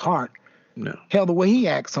 kindness of his heart. No. Hell, the way he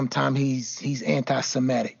acts, sometimes he's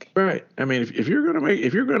anti-Semitic. Right. I mean, if you're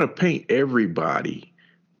gonna paint everybody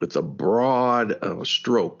with a broad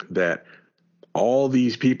stroke that all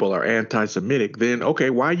these people are anti-Semitic, then okay,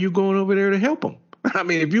 why are you going over there to help them? I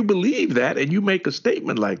mean, if you believe that and you make a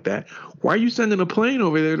statement like that, why are you sending a plane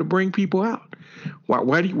over there to bring people out?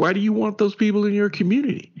 Why do you want those people in your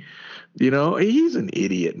community? He's an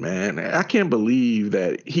idiot, man. I can't believe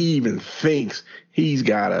that he even thinks he's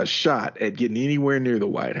got a shot at getting anywhere near the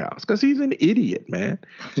White House, because he's an idiot, man.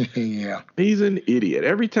 Yeah. He's an idiot.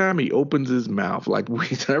 Every time he opens his mouth,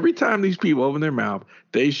 every time these people open their mouth,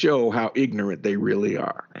 they show how ignorant they really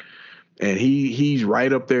are. And he's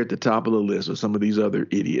right up there at the top of the list with some of these other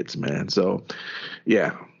idiots, man. So,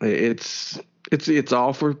 yeah, it's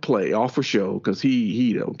all for play, all for show, because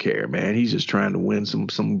he don't care, man. He's just trying to win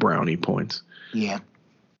some brownie points. Yeah.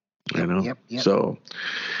 Yep. So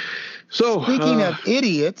speaking of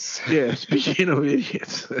idiots. Yeah, speaking of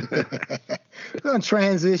idiots. We're going to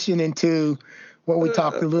transition into what we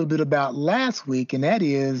talked a little bit about last week, and that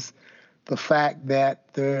is the fact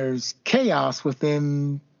that there's chaos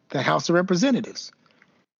within the House of Representatives.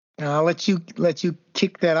 I'll let you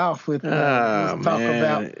kick that off with let's talk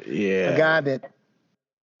about a guy that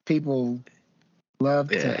people love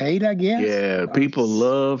to hate, I guess. Yeah, people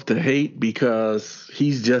love to hate because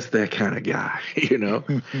he's just that kind of guy, you know.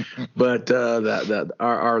 But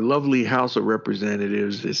our lovely House of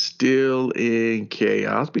Representatives is still in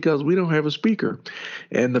chaos because we don't have a speaker.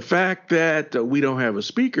 And the fact that we don't have a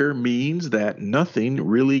speaker means that nothing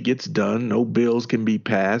really gets done. No bills can be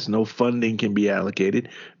passed. No funding can be allocated.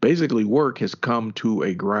 Basically, work has come to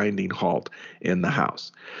a grinding halt in the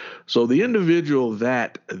House. So the individual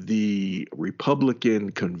that the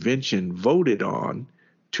Republican convention voted on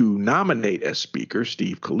to nominate as Speaker,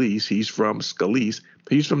 Steve Scalise,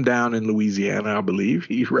 he's from down in Louisiana, I believe.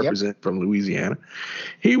 He represents from Louisiana.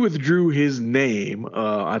 He withdrew his name.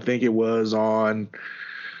 I think it was on,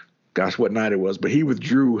 gosh, what night it was, but he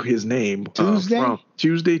withdrew his name from Tuesday,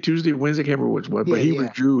 Wednesday, I can't remember which one, but he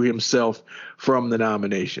withdrew himself from the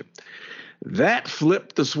nomination. That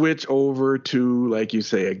flipped the switch over to, like you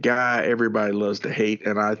say, a guy everybody loves to hate,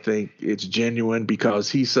 and I think it's genuine because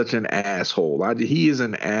he's such an asshole. He is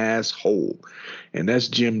an asshole, and that's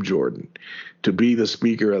Jim Jordan to be the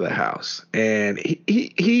Speaker of the House. And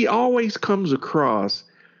he always comes across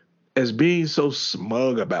as being so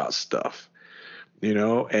smug about stuff, you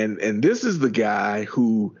know, and this is the guy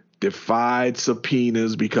who defied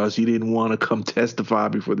subpoenas because he didn't want to come testify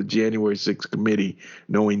before the January 6th committee,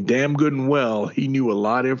 knowing damn good and well he knew a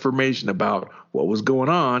lot of information about what was going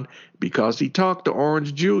on because he talked to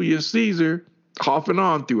Orange Julius Caesar off and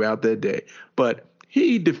on throughout that day. But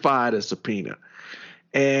he defied a subpoena.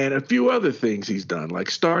 And a few other things he's done,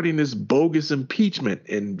 like starting this bogus impeachment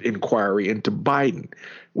inquiry into Biden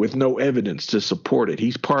with no evidence to support it.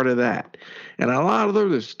 He's part of that. And a lot of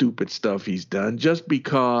other stupid stuff he's done just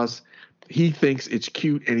because he thinks it's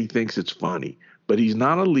cute and he thinks it's funny. But he's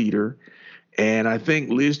not a leader. And I think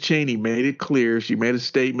Liz Cheney made it clear. She made a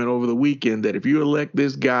statement over the weekend that if you elect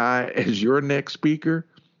this guy as your next speaker,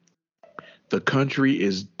 the country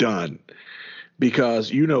is done. Because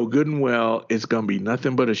you know good and well it's going to be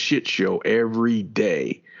nothing but a shit show every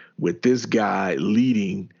day with this guy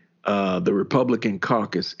leading the Republican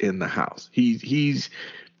caucus in the House. He's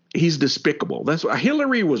despicable. That's why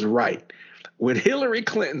Hillary was right. When Hillary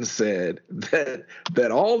Clinton said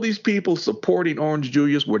that all these people supporting Orange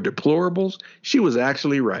Julius were deplorables, she was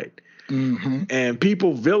actually right. Mm-hmm. And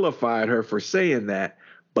people vilified her for saying that.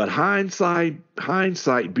 But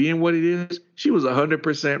hindsight being what it is, she was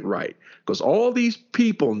 100% right. Because all these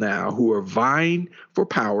people now who are vying for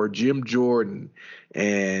power, Jim Jordan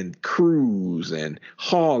and Cruz and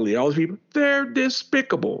Hawley, all these people, they're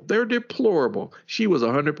despicable. They're deplorable. She was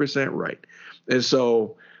 100% right. And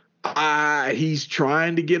so he's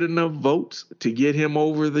trying to get enough votes to get him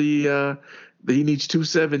over he needs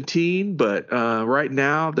 217. But right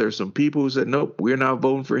now, there's some people who said, nope, we're not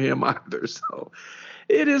voting for him either. So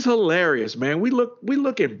it is hilarious, man. We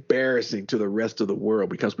look embarrassing to the rest of the world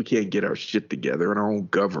because we can't get our shit together in our own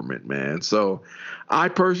government, man. So I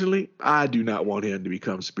do not want him to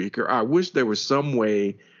become speaker. I wish there was some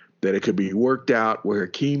way that it could be worked out where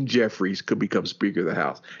Hakeem Jeffries could become Speaker of the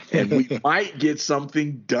House. And we might get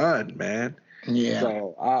something done, man. Yeah.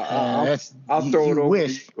 So I'll throw it over.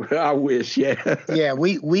 Wish. I wish, yeah. Yeah,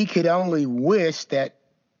 we could only wish that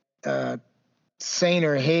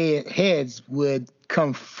saner heads would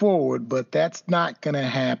come forward, but that's not going to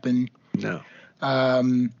happen. No.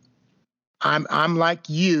 I'm like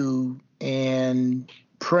you and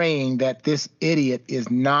praying that this idiot does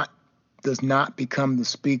not become the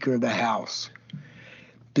Speaker of the House,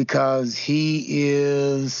 because he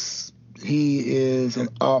is an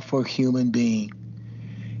awful human being.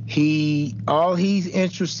 All he's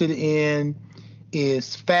interested in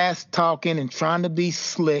is fast talking and trying to be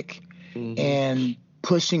slick. Mm-hmm. And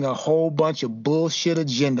pushing a whole bunch of bullshit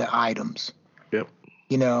agenda items. Yep.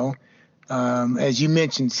 You know, as you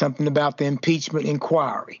mentioned, something about the impeachment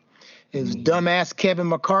inquiry. It was dumbass Kevin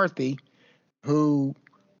McCarthy who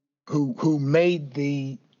made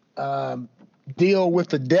the deal with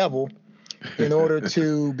the devil in order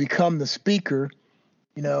to become the speaker.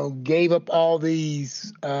 You know, gave up all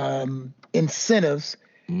these incentives,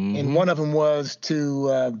 and one of them was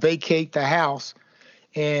to vacate the House.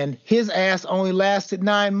 And his ass only lasted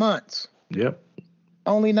 9 months. Yep.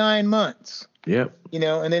 Only 9 months. Yep. You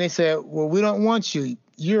know, and then they said, well, we don't want you.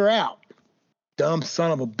 You're out. Dumb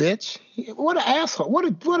son of a bitch. What an asshole. What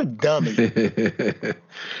a dummy.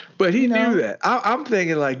 But he knew that. I'm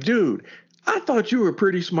thinking like, dude, I thought you were a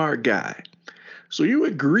pretty smart guy. So you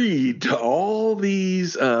agreed to all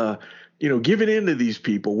these, giving in to these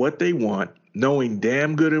people what they want, knowing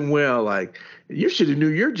damn good and well, like, you should have knew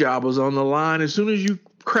your job was on the line as soon as you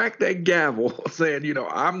cracked that gavel saying,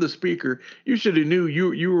 I'm the speaker, you should have knew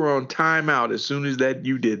you were on timeout as soon as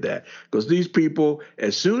you did that. Because these people,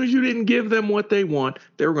 as soon as you didn't give them what they want,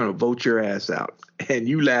 they were going to vote your ass out. And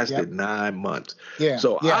you lasted 9 months. Yeah.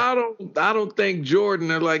 So I don't think Jordan,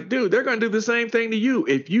 they're like, dude, they're going to do the same thing to you.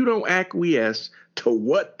 If you don't acquiesce to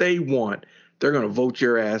what they want, they're going to vote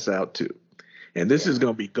your ass out too. And this is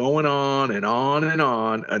going to be going on and on and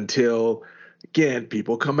on until, again,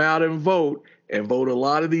 people come out and vote a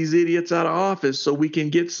lot of these idiots out of office so we can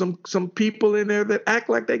get some people in there that act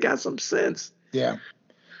like they got some sense. Yeah.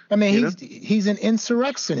 I mean, he's an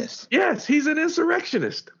insurrectionist. Yes, he's an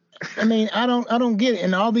insurrectionist. I mean, I don't get it.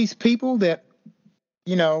 And all these people that,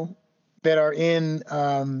 that are in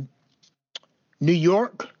New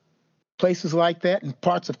York, places like that, and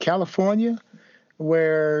parts of California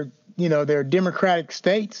where, they're Democratic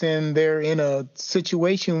states and they're in a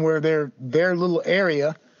situation where their little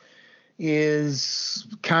area is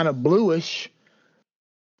kind of bluish.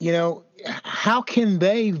 How can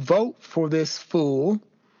they vote for this fool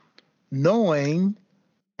knowing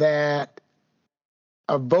that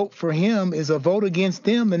a vote for him is a vote against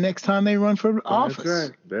them the next time they run for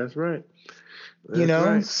office? That's right.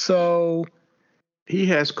 So he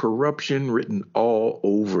has corruption written all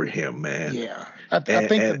over him, man. Yeah. I think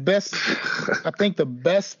the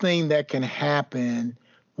best thing that can happen,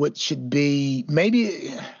 which should be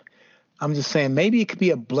maybe it could be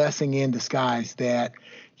a blessing in disguise, that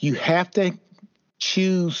you have to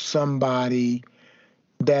choose somebody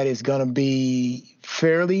that is going to be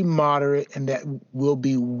fairly moderate and that will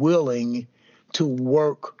be willing to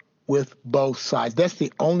work with both sides. That's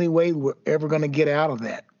the only way we're ever going to get out of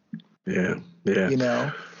that. Yeah.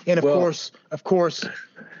 Yeah. And of course,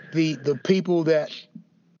 the people that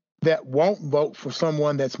won't vote for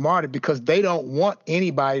someone that's moderate because they don't want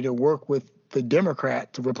anybody to work with the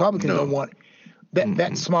Democrats. The Republicans don't want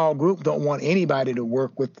that small group don't want anybody to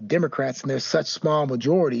work with the Democrats, and there's such small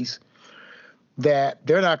majorities that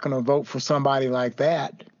they're not going to vote for somebody like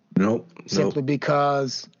that. Simply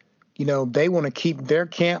because, they want to keep their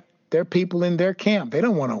people in their camp. They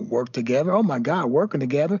don't want to work together. Oh my God, working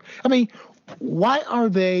together. I mean, why are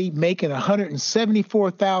they making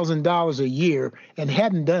 $174,000 a year and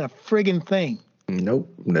hadn't done a friggin' thing?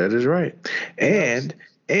 Nope, that is right. And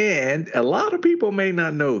a lot of people may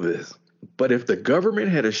not know this, but if the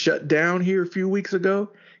government had a shut down here a few weeks ago,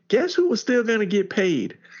 guess who was still going to get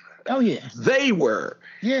paid? Oh, yeah. They were.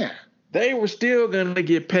 Yeah. They were still going to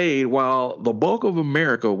get paid while the bulk of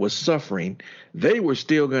America was suffering. They were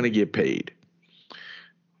still going to get paid.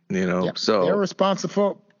 So they're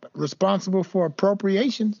responsible for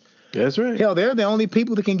appropriations. That's right. Hell, they're the only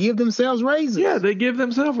people that can give themselves raises. Yeah, they give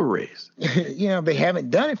themselves a raise. They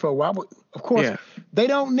haven't done it for a while, but of course, they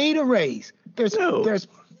don't need a raise. There's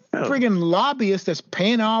friggin' lobbyists that's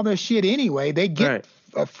paying all their shit anyway. They get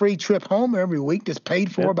a free trip home every week that's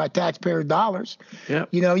paid for by taxpayer dollars. Yep.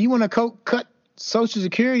 You want to cut Social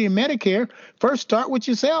Security and Medicare, first start with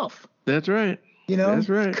yourself. That's right. That's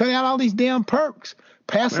right. Cut out all these damn perks.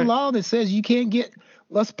 Pass a law that says you can't get.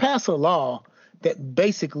 Let's pass a law that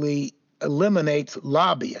basically eliminates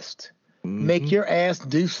lobbyists. Mm-hmm. Make your ass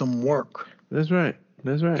do some work. That's right.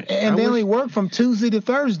 And they only work from Tuesday to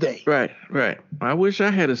Thursday. Right. I wish I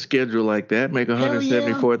had a schedule like that, make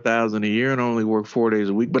 $174,000 a year and only work 4 days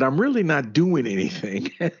a week. But I'm really not doing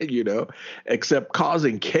anything, except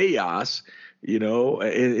causing chaos,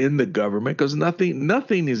 in the government, because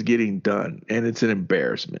nothing is getting done, and it's an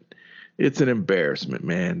embarrassment. It's an embarrassment,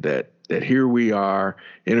 man, that here we are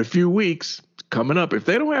in a few weeks coming up. If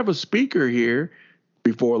they don't have a speaker here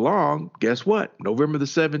before long, guess what? November the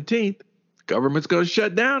 17th, government's going to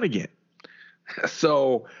shut down again.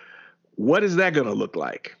 So what is that going to look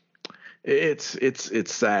like? It's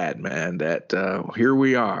sad, man, that here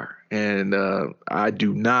we are. And I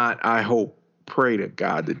pray to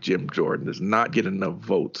God that Jim Jordan does not get enough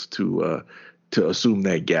votes to assume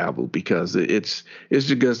that gavel, because it's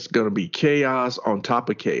just going to be chaos on top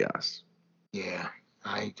of chaos. Yeah,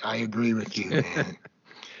 I agree with you, man.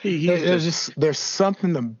 There's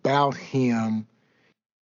something about him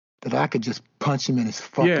that I could just punch him in his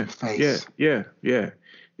fucking face. Yeah.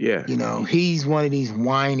 He's one of these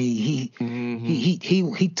whiny.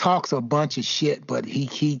 He talks a bunch of shit, but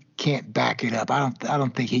he can't back it up. I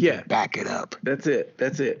don't think he can back it up. That's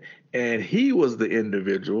it. And he was the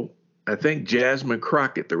individual. I think Jasmine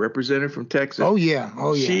Crockett, the representative from Texas. Oh yeah.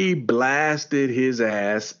 She blasted his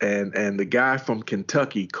ass, and the guy from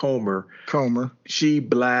Kentucky, Comer. She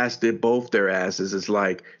blasted both their asses. It's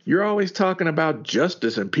like, you're always talking about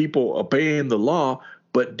justice and people obeying the law,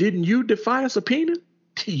 but didn't you defy a subpoena?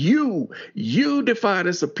 You defied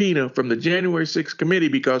a subpoena from the January 6th committee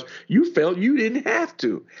because you felt you didn't have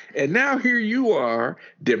to. And now here you are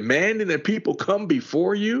demanding that people come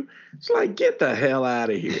before you. It's like, get the hell out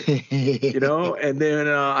of here. And then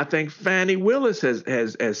I think Fannie Willis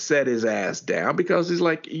has set his ass down because he's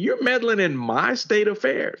like, you're meddling in my state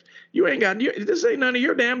affairs. This ain't none of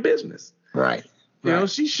your damn business. Right.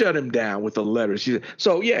 She shut him down with a letter.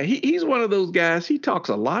 He's one of those guys. He talks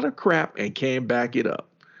a lot of crap and can't back it up.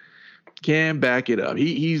 He's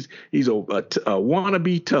a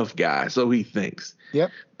wannabe tough guy, so he thinks.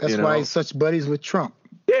 Yep. That's why he's such buddies with Trump.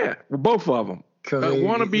 Yeah, both of them.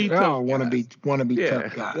 Wannabe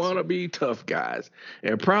tough guys. Wannabe tough guys,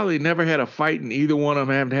 and probably never had a fight, and either one of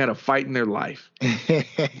them haven't had a fight in their life.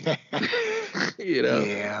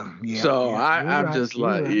 Yeah. So I'm just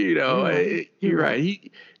like, you're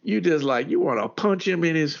right. You just like, you want to punch him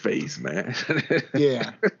in his face, man.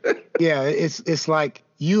 Yeah. It's like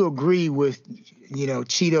you agree with,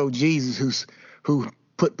 Cheeto Jesus, who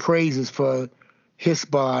put praises for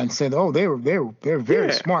Hezbollah and said, oh, they're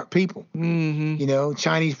very smart people. Mm-hmm.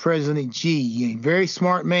 Chinese President Xi, very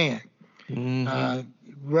smart man. Mm-hmm.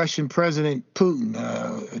 Russian President Putin,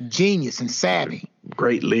 a genius and savvy.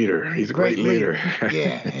 Great leader. He's a great leader.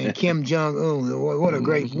 Yeah, and Kim Jong Un, what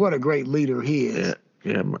a great leader he is.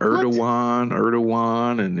 Yeah.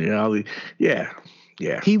 Erdogan, and yeah.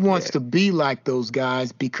 He wants to be like those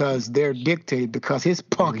guys because they're dictated. Because his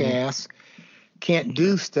punk ass can't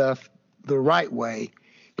do stuff the right way.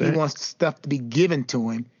 He wants stuff to be given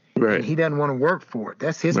to him. Right. And he doesn't want to work for it.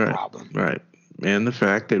 That's his problem. Right. And the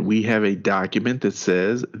fact that we have a document that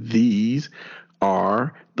says these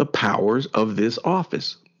are the powers of this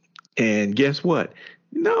office. And guess what?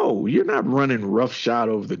 No, you're not running roughshod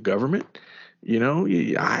over the government.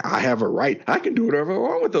 I have a right. I can do whatever I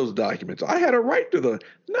want with those documents. I had a right to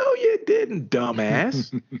No, you didn't,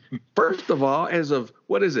 dumbass. First of all, as of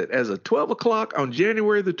 12 o'clock on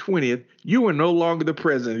January the 20th, you were no longer the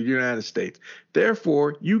president of the United States.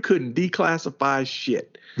 Therefore, you couldn't declassify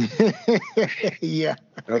shit. Yeah.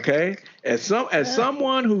 Okay. As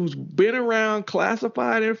someone who's been around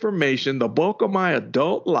classified information the bulk of my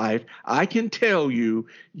adult life, I can tell you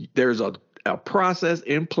there's a process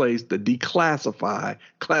in place to declassify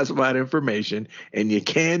classified information, and you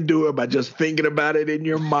can't do it by just thinking about it in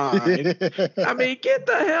your mind. I mean, get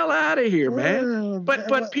the hell out of here, man.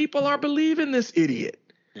 But people are believing this idiot.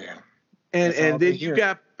 Yeah. And then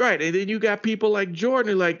you got people like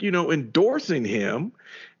Jordan, like, endorsing him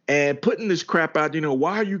and putting this crap out.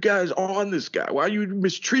 Why are you guys on this guy? Why are you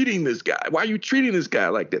mistreating this guy? Why are you treating this guy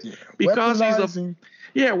like this? Yeah. Because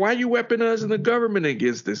why are you weaponizing the government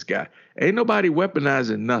against this guy? Ain't nobody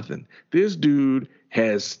weaponizing nothing. This dude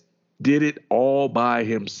did it all by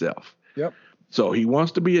himself. Yep. So he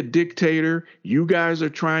wants to be a dictator. You guys are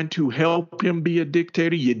trying to help him be a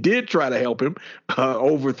dictator. You did try to help him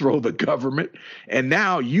overthrow the government. And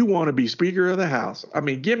now you want to be Speaker of the House. I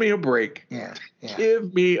mean, give me a break. Yeah.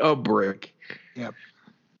 Give me a break. Yep.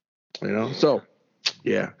 So,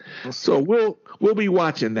 yeah. So we'll be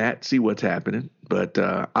watching that, see what's happening. But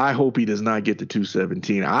I hope he does not get to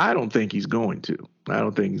 217. I don't think he's going to. I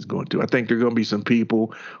think there are going to be some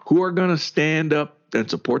people who are going to stand up and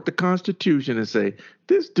support the Constitution and say,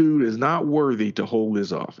 this dude is not worthy to hold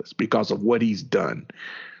his office because of what he's done.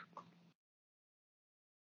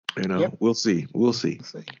 Yep. We'll see. You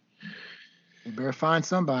better find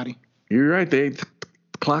somebody. You're right. The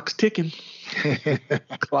clock's ticking.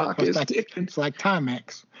 Clock is ticking. It's like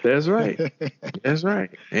Timex. That's right.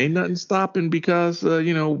 Ain't nothing stopping because,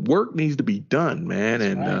 work needs to be done, man.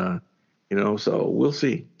 That's and, so we'll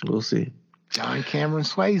see. John Cameron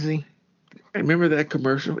Swayze. Remember that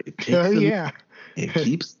commercial? It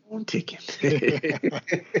keeps on ticking.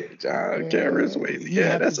 John Cameron Swayze.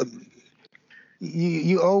 Yeah, that's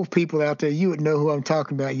You old people out there, you would know who I'm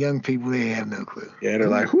talking about. Young people, they have no clue. Yeah, they're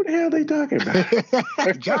like, who the hell are they talking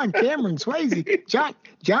about? John Cameron Swayze.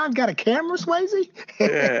 John's got a Cameron Swayze?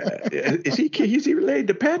 Yeah. Is he related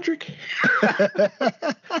to Patrick?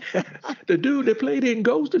 The dude that played in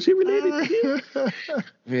Ghost, is he related to him?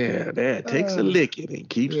 Yeah, that takes a licking and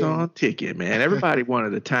keeps on ticking, man. Everybody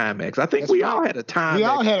wanted a Timex. I think we all had a Timex. We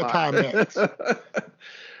all had a Timex.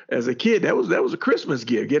 As a kid, that was a Christmas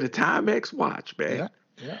gift. Get a Timex watch, man.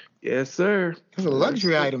 Yeah. Yes, sir. It was a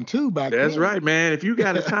luxury item too back then. That's right, man. If you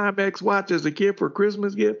got a Timex watch as a kid for a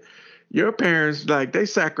Christmas gift, your parents, they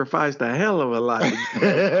sacrificed a hell of a lot.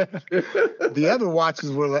 The other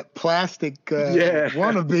watches were like plastic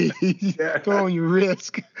wannabes throwing you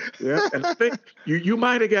risk. Yeah, and I think you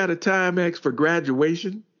might have got a Timex for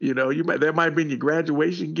graduation. That might have been your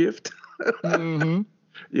graduation gift. Mm-hmm.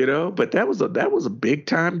 But that was a big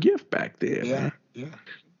time gift back then, Yeah, man. yeah.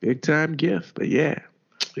 Big time gift. But yeah,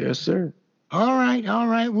 yes, sir. All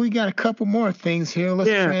right. We got a couple more things here. Let's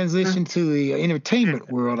Yeah. transition to the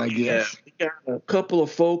entertainment world, I Yeah, guess. we got a couple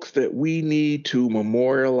of folks that we need to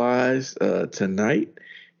memorialize tonight,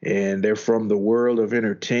 and they're from the world of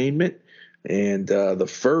entertainment. And the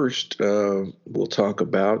first we'll talk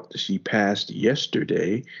about, she passed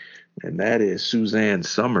yesterday, and that is Suzanne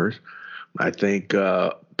Summers. I think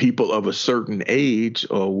people of a certain age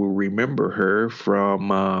will remember her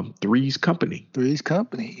from Three's Company. Three's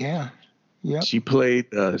Company, yeah. Yep. She played.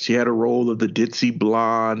 She had a role of the ditzy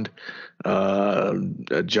blonde,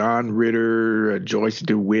 John Ritter, Joyce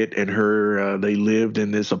DeWitt, and her. They lived in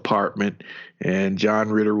this apartment, and John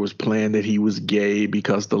Ritter was playing that he was gay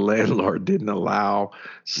because the landlord didn't allow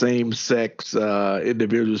same-sex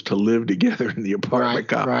individuals to live together in the apartment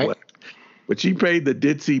complex. Right. But she played the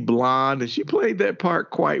ditzy blonde, and she played that part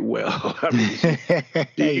quite well. I mean,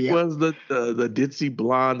 she was the ditzy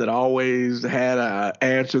blonde that always had an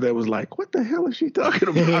answer that was like, "What the hell is she talking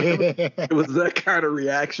about?" It was that kind of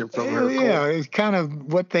reaction from her. Yeah, it's kind of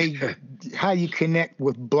how you connect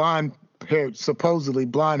with blonde hair, supposedly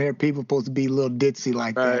blonde hair people supposed to be a little ditzy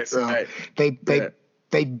like that. So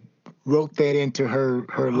they wrote that into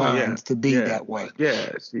her lines to be that way.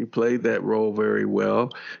 Yeah, she played that role very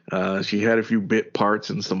well. She had a few bit parts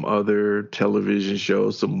in some other television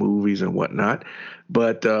shows, some movies and whatnot.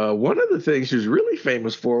 But one of the things she was really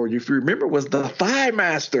famous for, if you remember, was the Thigh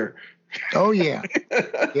Master. Oh, yeah.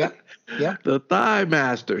 Yep. The Thigh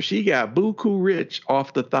Master. She got buku rich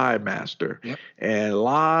off the Thigh Master. Yep. And a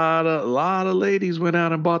lot of ladies went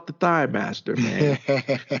out and bought the Thigh Master, man.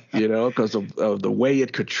 Because of the way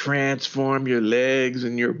it could transform your legs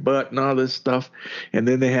and your butt and all this stuff. And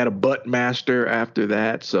then they had a Butt Master after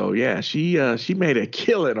that. So yeah, she made a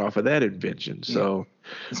killing off of that invention. So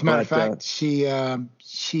as a matter of fact, she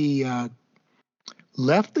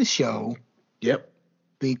left the show. Yep.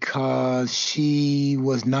 Because she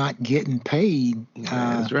was not getting paid.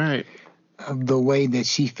 That's right. The way that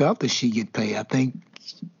she felt that she get paid. I think,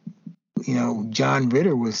 John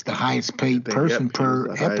Ritter was the highest paid person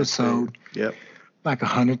per episode. Yep. Like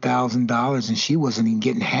 $100,000, and she wasn't even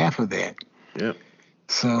getting half of that. Yep.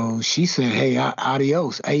 So she said, "Hey,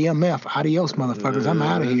 adios, AMF, adios, motherfuckers, I'm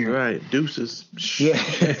out of here." Right, deuces. Yeah.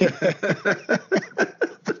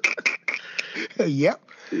 Yep.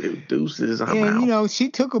 Deuces, I'm out. She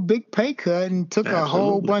took a big pay cut and took a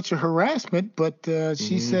whole bunch of harassment, but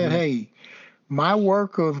she said, "Hey, my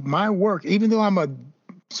work, even though I'm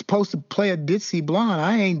supposed to play a ditzy blonde,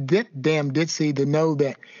 I ain't that damn ditzy to know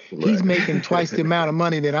that he's making twice the amount of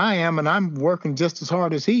money that I am, and I'm working just as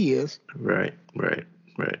hard as he is." Right.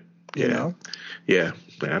 Yeah. Yeah,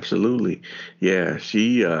 absolutely. Yeah,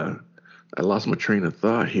 she, I lost my train of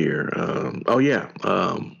thought here.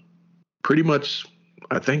 Pretty much,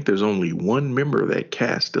 I think there's only one member of that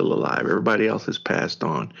cast still alive. Everybody else has passed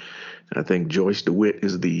on. I think Joyce DeWitt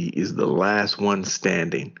is the last one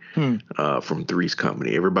standing from Three's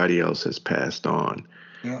Company. Everybody else has passed on.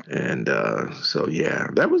 Yeah. And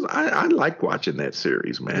that was I liked watching that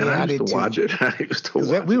series, man. Yeah, I used to watch it. I used to watch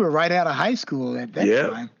it. We were right out of high school at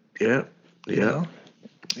that time. Yeah.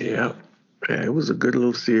 Yeah, it was a good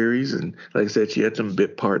little series, and like I said, she had some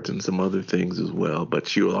bit parts and some other things as well. But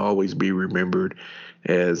she will always be remembered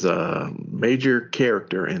as a major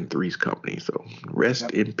character in Three's Company. So rest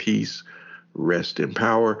in peace, rest in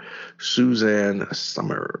power, Suzanne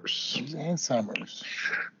Summers. Suzanne Summers.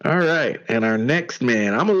 All right, and our next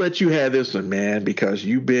man, I'm gonna let you have this one, man, because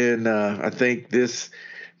you've been. I think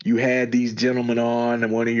you had these gentlemen on,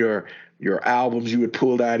 and one of your albums you had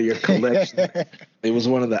pulled out of your collection. It was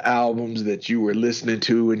one of the albums that you were listening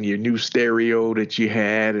to in your new stereo that you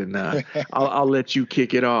had, and I'll let you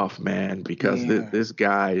kick it off, man, because this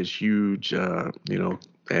guy is huge, in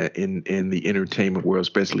the entertainment world,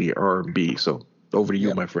 especially R&B. So over to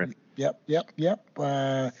you, my friend. Yep.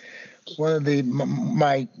 One of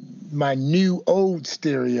my new old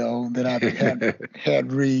stereo that I've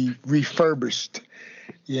had refurbished.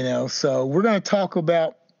 So we're going to talk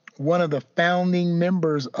about one of the founding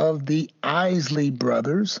members of the Isley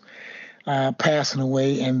brothers passing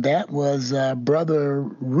away, and that was brother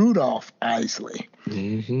Rudolph Isley.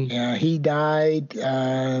 Mm-hmm. He died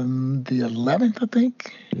the 11th, I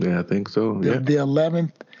think. Yeah, I think so. The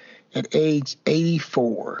 11th at age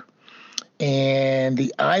 84. And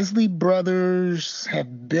the Isley brothers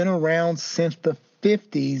have been around since the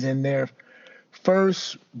 50s, and their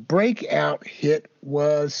first breakout hit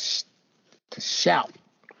was Shout.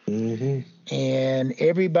 Mm-hmm. And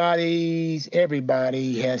everybody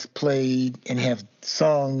has played and have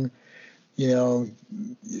sung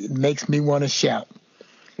it makes me want to shout.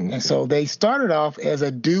 Mm-hmm. And so they started off as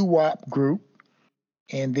a doo-wop group.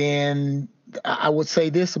 And then I would say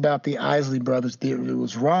this about the Isley brothers. It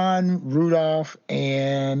was Ron, Rudolph,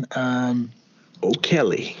 and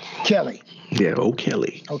O'Kelly. Kelly. Yeah,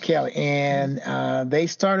 O'Kelly. O'Kelly. And they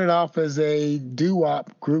started off as a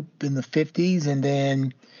doo-wop group in the 50s, and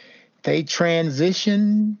then they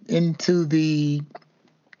transitioned into the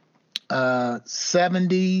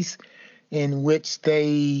 70s, in which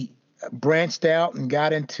they branched out and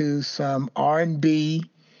got into some R&B,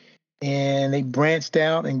 and they branched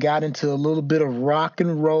out and got into a little bit of rock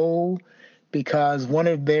and roll, because one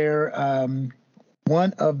of their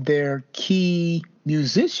key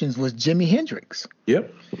musicians was Jimi Hendrix.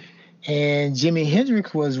 Yep. And Jimi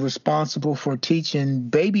Hendrix was responsible for teaching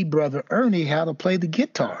baby brother Ernie how to play the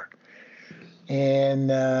guitar.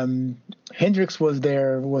 And Hendrix was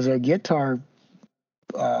their guitar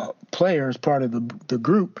player as part of the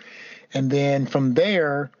group. And then from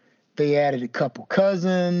there, they added a couple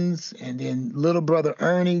cousins, and then little brother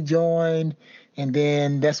Ernie joined. And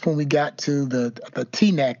then that's when we got to the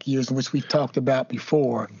T-Neck years, in which we've talked about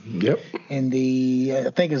before. Yep. And I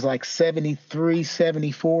think it was like 73,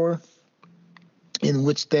 74, in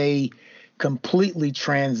which they completely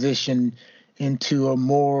transitioned into a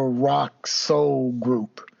more rock soul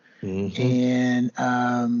group. Mm-hmm.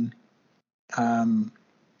 And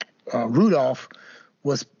Rudolph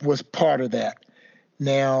was part of that.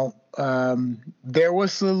 Now, there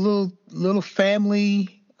was a little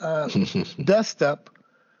family dust up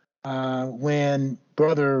when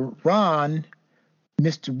brother Ron,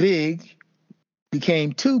 Mr. Big,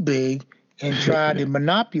 became too big and tried to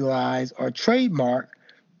monopolize or trademark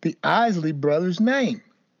the Isley brothers' name.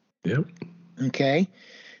 Yep. Okay.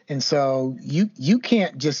 And so you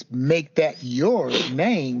can't just make that your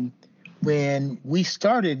name, when we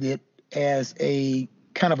started it as a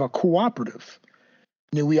kind of a cooperative.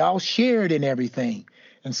 We all shared in everything.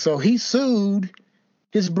 And so he sued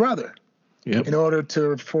his brother in order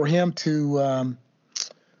for him to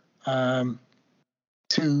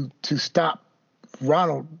stop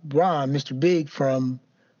Ron, Mr. Big, from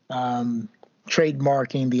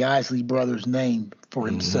trademarking the Isley brothers' name for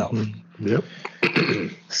himself. Mm-hmm. Yep.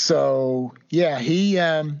 So yeah, he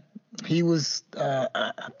was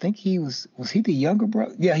I think was he the younger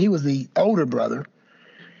brother? Yeah, he was the older brother.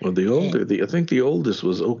 Well, I think the oldest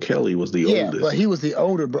was O'Kelly was the oldest. Yeah, but he was the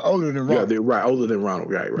older than Ronald. Yeah, right, older than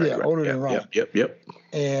Ronald. Right. Yeah, older than Ronald. Yep.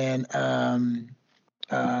 And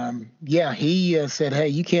he said, "Hey,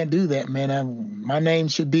 you can't do that, man. My name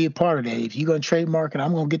should be a part of that. If you're going to trademark it,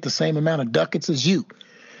 I'm going to get the same amount of ducats as you."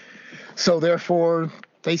 So therefore,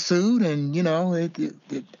 they sued, and I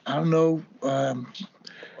don't know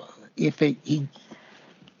if he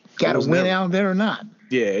got a win out of there or not.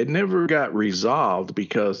 Yeah, it never got resolved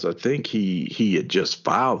because I think he had just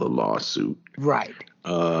filed a lawsuit. Right.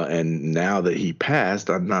 And now that he passed,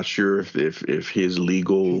 I'm not sure if his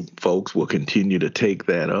legal folks will continue to take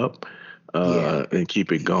that up and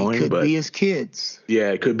keep it going. It could be his kids.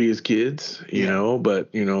 Yeah, it could be his kids, you know. But,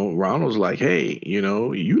 Ronald's like, hey,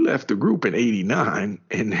 you left the group in 89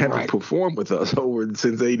 and haven't performed with us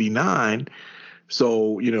since 89.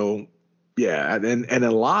 So, yeah, and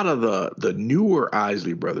a lot of the newer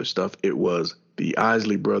Isley Brothers stuff, it was the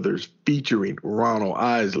Isley Brothers featuring Ronald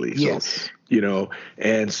Isley. Yes. So,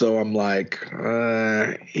 and so I'm like,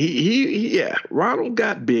 Ronald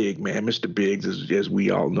got big, man. Mr. Biggs, as we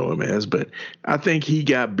all know him as, but I think he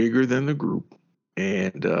got bigger than the group.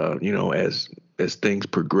 And, as things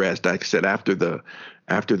progressed, like I said, after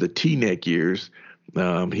the T-Neck years,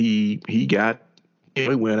 he got,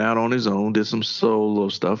 he went out on his own, did some solo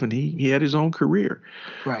stuff, and he had his own career.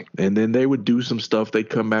 Right. And then they would do some stuff. They'd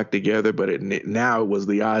come back together, but now it was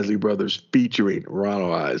the Isley Brothers featuring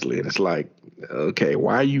Ronald Isley. And it's like, okay,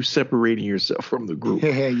 why are you separating yourself from the group?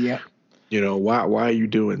 Yeah. Why are you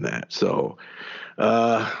doing that? So,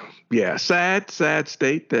 sad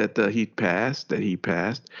state that he passed.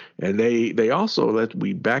 And they also,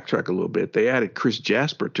 we backtrack a little bit, they added Chris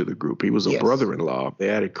Jasper to the group. He was a brother-in-law. They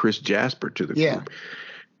added Chris Jasper to the group.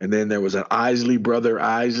 And then there was an Isley brother,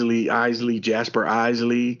 Jasper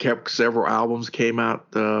Isley. Several albums came out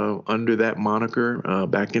under that moniker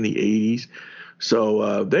back in the 80s.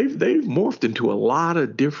 So they've morphed into a lot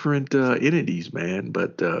of different entities, man.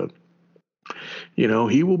 But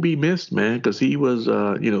he will be missed, man, because he was,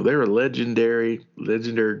 they're a legendary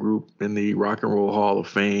group in the Rock and Roll Hall of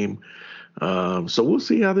Fame. So we'll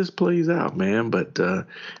see how this plays out, man. But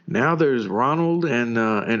now there's Ronald and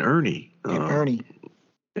Ernie.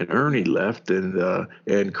 and Ernie left,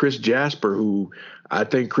 and Chris Jasper, who I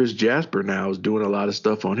think Chris Jasper now is doing a lot of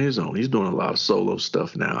stuff on his own. He's doing a lot of solo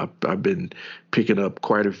stuff now. I've been picking up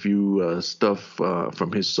quite a few stuff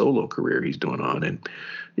from his solo career he's doing on, and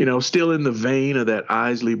still in the vein of that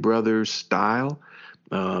Isley Brothers style.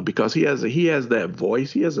 Because he has that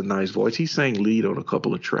voice. He has a nice voice. He sang lead on a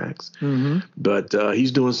couple of tracks, but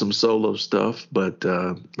he's doing some solo stuff. But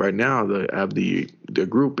right now, the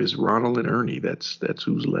group is Ronald and Ernie. That's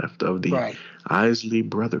who's left of the Isley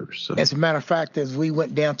Brothers. So. As a matter of fact, as we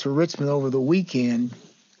went down to Richmond over the weekend,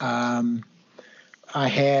 I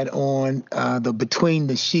had on the Between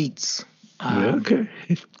the Sheets. Okay.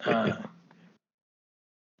 Not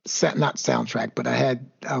soundtrack, but I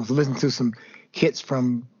was listening to some hits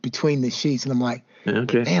from Between the Sheets, and I'm like,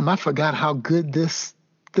 damn, I forgot how good this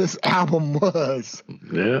album was.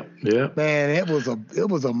 Yeah. Man, it was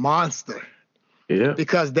a monster. Yeah.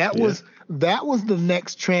 Because that was the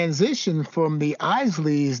next transition from the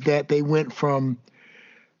Isleys, that they went from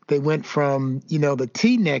the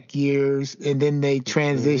T-neck years, and then they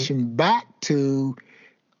transitioned back to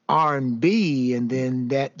R&B, and then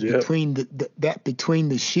that Between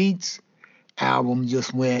the Sheets album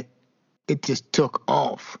just took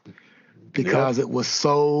off because it was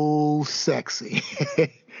so sexy.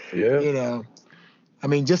 I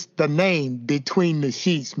mean, just the name Between the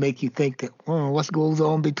Sheets make you think that, what goes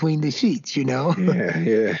on between the sheets, Yeah.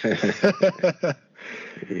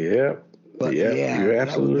 Yeah. But you're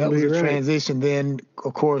absolutely that was a right. transition. Then,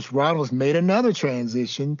 of course, Ronald's made another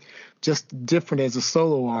transition, just different as a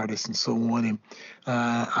solo artist and so on. And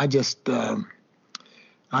I just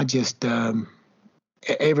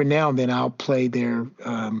every now and then I'll play the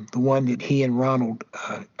one that he and Ronald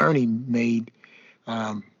Ernie made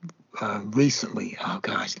recently. Oh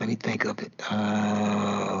gosh, let me think of it.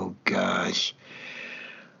 Oh gosh.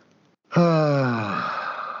 Oh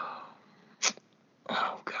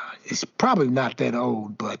God, it's probably not that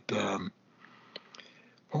old, but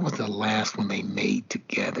what was the last one they made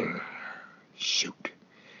together? Shoot.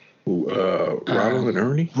 Ronald and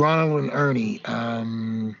Ernie? Ronald and Ernie.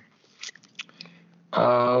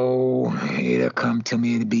 It'll come to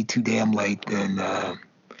me. It'll be too damn late. Then I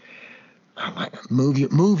like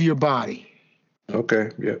move your body.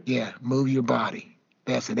 Okay. Yeah. Yeah, move your body.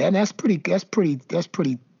 That's it. And that's pretty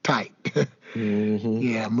tight.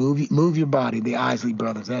 Yeah, move your body. The Isley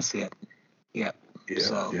Brothers. That's it. Yep. Yeah.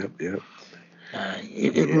 So, Yep.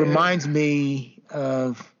 It reminds me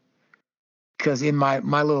of, because in my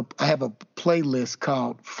little, I have a playlist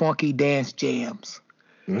called Funky Dance Jams.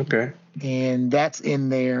 Okay. And that's in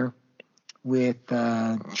there with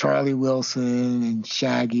Charlie Wilson and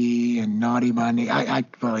Shaggy and Naughty by Nature.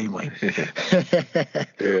 Well, anyway.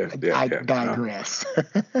 I digress.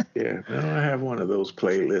 Yeah. No, I have one of those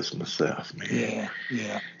playlists myself, man.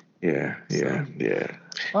 Yeah.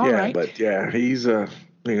 All right. But he's a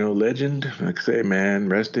legend. Like I say, man,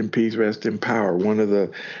 rest in peace, rest in power. One of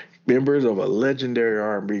the members of a legendary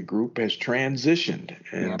R&B group has transitioned,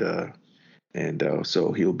 and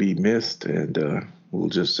so he'll be missed, and we'll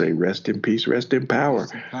just say rest in peace, rest in power,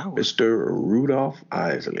 Mr. Rudolph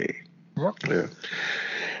Isley. Yep. Yeah.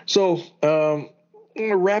 So I'm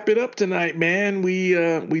gonna wrap it up tonight, man. We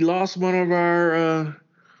lost one of our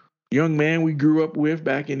young man we grew up with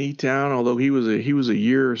back in E-Town, although he was a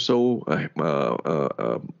year or so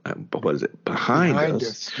behind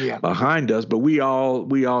us. Yeah. Behind us, but we all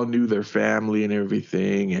knew their family and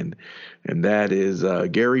everything, and that is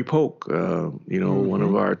Gary Polk. One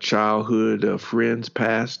of our childhood friends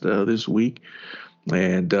passed this week.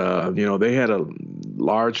 And they had a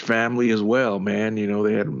large family as well, man.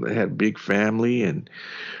 They had a big family, and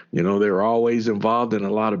they were always involved in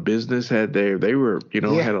a lot of business. Had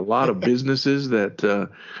a lot of businesses that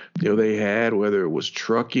they had, whether it was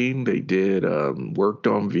trucking, they did worked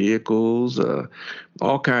on vehicles,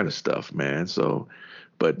 all kind of stuff, man. So,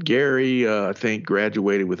 but Gary, I think,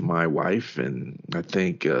 graduated with my wife, and I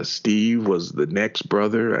think Steve was the next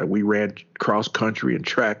brother. We ran cross country and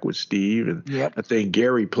track with Steve, and I think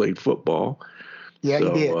Gary played football. Yeah,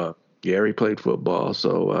 he did. Gary played football,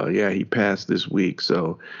 so he passed this week.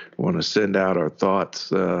 So I want to send out our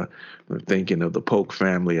thoughts, thinking of the Polk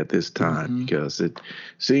family at this time, because it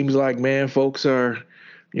seems like, man, folks are,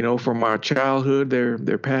 from our childhood,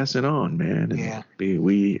 they're passing on, man. And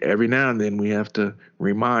we every now and then we have to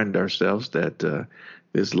remind ourselves that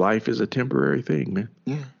this life is a temporary thing, man.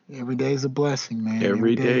 Yeah. Every day is a blessing, man.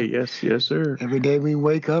 Every day. Yes, sir. Every day we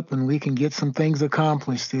wake up and we can get some things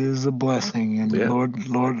accomplished is a blessing. And the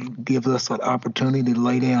Lord gives us an opportunity to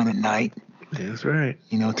lay down at night. That's right.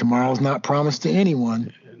 Tomorrow's not promised to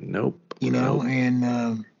anyone. Nope.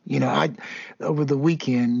 And Over the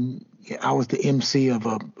weekend, I was the MC of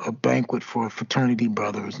a banquet for fraternity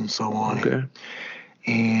brothers and so on. Okay.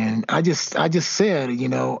 And I just said,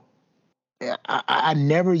 I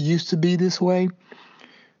never used to be this way,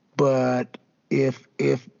 but if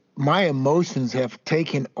my emotions have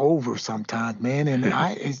taken over sometimes, man, and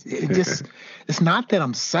it's not that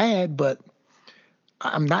I'm sad, but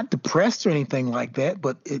I'm not depressed or anything like that,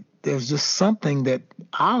 but there's just something that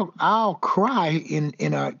I'll cry in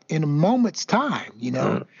a moment's time,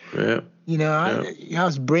 Yeah. I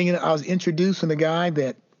was introducing a guy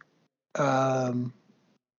that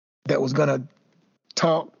was gonna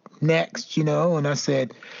talk next, and I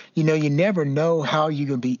said, you never know how you're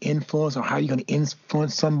gonna be influenced or how you're gonna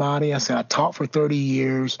influence somebody. I said I taught for 30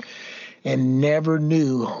 years and never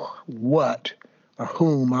knew what or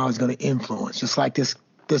whom I was going to influence. Just like this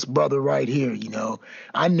brother right here,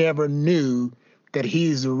 I never knew that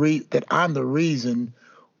that I'm the reason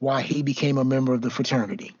why he became a member of the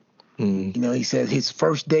fraternity. He said his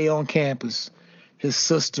first day on campus, his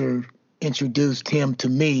sister introduced him to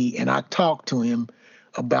me, and I talked to him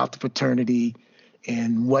about the fraternity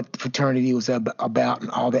and what the fraternity was about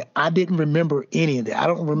and all that. I didn't remember any of that. I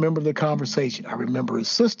don't remember the conversation. I remember his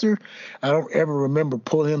sister. I don't ever remember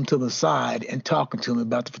pulling him to the side and talking to him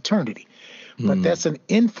about the fraternity. But that's an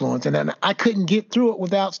influence, and I couldn't get through it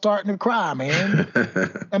without starting to cry, man.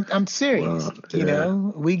 I'm serious.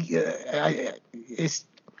 Well, yeah.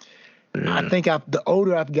 I think the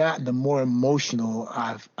older I've gotten, the more emotional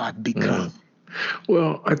I've become.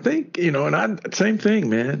 Well, I think, same thing,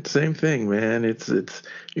 man. Same thing, man. It's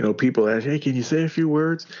people ask, hey, can you say a few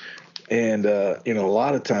words? And, a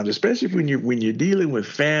lot of times, especially when you're dealing with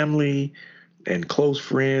family and close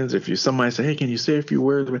friends, if somebody say, hey, can you say a few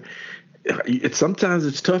words? Sometimes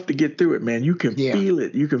it's tough to get through it, man. You can feel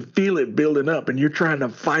it. You can feel it building up, and you're trying to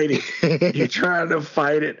fight it. You're trying to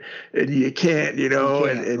fight it, and you can't,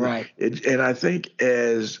 Right. And I think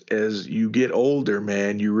as you get older,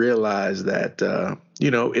 man, you realize that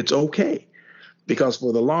it's okay. Because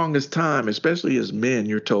for the longest time, especially as men,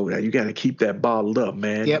 you're told that you got to keep that bottled up,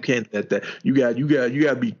 man. Yep. You can't let that. You got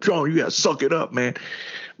to be strong. You got to suck it up, man.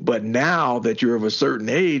 But now that you're of a certain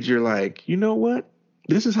age, you're like, you know what?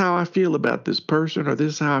 This is how I feel about this person, or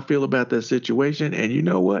this is how I feel about that situation. And you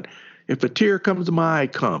know what? If a tear comes to my eye,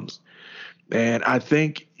 it comes. And I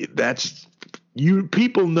think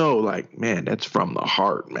people know, like, man, that's from the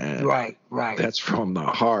heart, man. Right. That's from the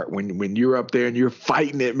heart. When you're up there and you're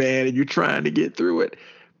fighting it, man, and you're trying to get through it,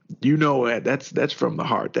 that's from the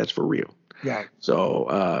heart. That's for real. Right.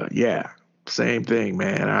 So, same thing,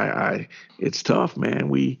 man. It's tough,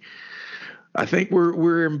 man. I think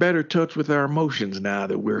we're in better touch with our emotions now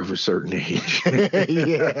that we're of a certain age.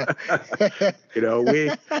 Yeah.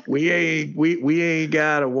 we ain't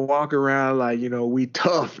gotta walk around like, we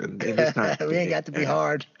tough and it's not. We ain't got to be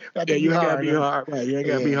hard. You ain't gotta be hard. Right. You ain't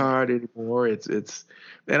gotta be hard anymore.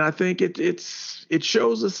 And I think it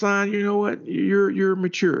shows a sign. You know what? You're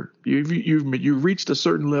mature. You've reached a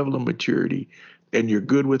certain level of maturity, and you're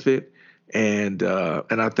good with it. And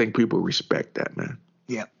I think people respect that, man.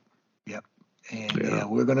 Yep. And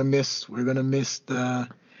we're gonna miss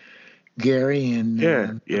Gary and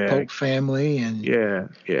the Polk family and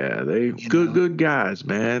they good guys,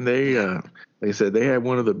 man. They said they had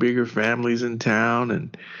one of the bigger families in town,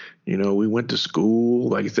 and we went to school,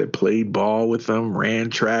 like I said, played ball with them, ran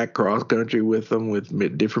track, cross country with them,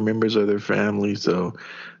 with different members of their family. So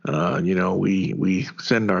we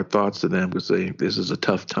send our thoughts to them because this is a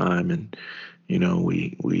tough time, and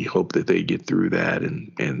we hope that they get through that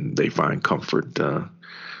and they find comfort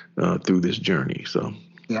through this journey. So,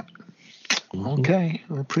 yeah. Okay.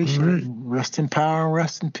 I appreciate it. Rest in power,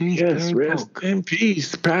 rest in peace. Yes, Gary rest Polk. in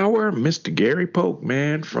peace, power, Mr. Gary Polk,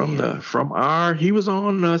 man. He was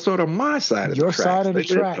on sort of my side of the tracks. Your side of the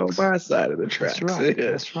tracks. On my side of the tracks. That's right.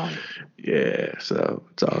 That's right. Yeah. So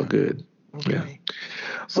it's all good. Okay. Yeah.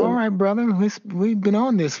 So, all right, brother. We've been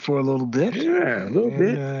on this for a little bit. Yeah, a little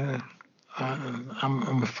bit.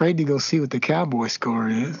 I'm afraid to go see what the Cowboy score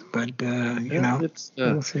is, but it's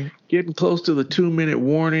we'll see. Getting close to the 2-minute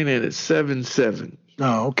warning, and it's 7-7.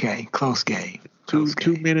 Oh, okay, close game. 2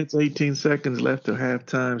 minutes 18 seconds left to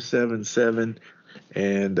halftime. 7-7,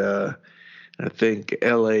 and I think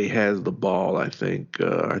LA has the ball. I think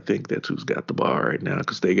that's who's got the ball right now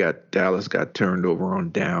because Dallas got turned over on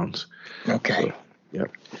downs. Okay. So,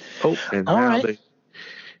 yep. Oh, and all now right. they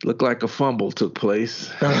looked like a fumble took place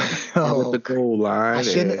at the goal line. I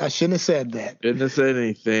shouldn't have said that. Shouldn't have said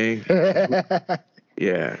anything.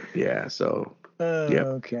 Yeah. So,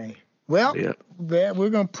 okay. Well, yep. We're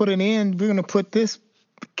gonna put an end. We're gonna put this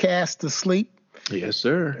cast to sleep. Yes,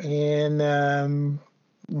 sir. And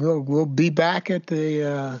we'll be back at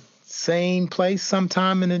the same place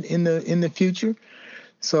sometime in the future.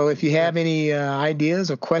 So if you have any ideas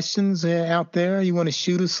or questions out there, you want to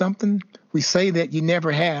shoot us something, we say that you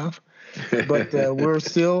never have, but we're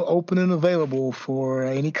still open and available for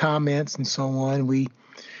any comments and so on. We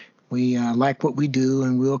like what we do,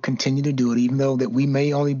 and we'll continue to do it, even though that we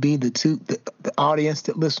may only be the audience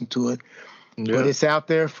that listen to it. Yeah. But it's out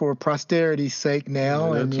there for posterity's sake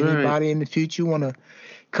now, and anybody in the future want to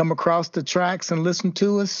come across the tracks and listen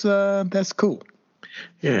to us, that's cool.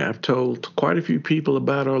 Yeah, I've told quite a few people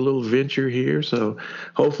about our little venture here, so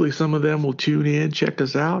hopefully some of them will tune in, check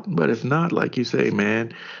us out. But if not, like you say,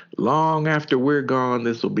 man, long after we're gone,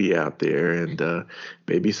 this will be out there, and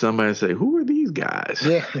maybe somebody say, "Who are these guys?"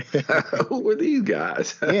 Yeah, who are these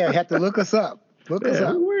guys? Yeah, have to look us up. Look us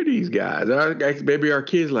up. Who are these guys? Maybe our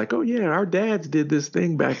kids like, oh yeah, our dads did this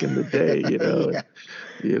thing back in the day, you know. Yeah.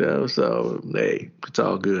 You know, so hey, it's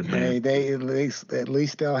all good, man. Hey, they at least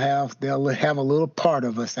they'll have a little part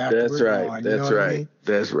of us after we're gone. That's right.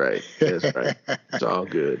 That's right. It's all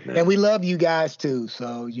good, man. And we love you guys too,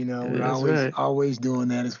 so we're always doing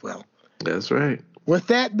that as well. That's right. With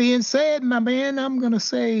that being said, my man, I'm gonna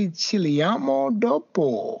say Chiliamo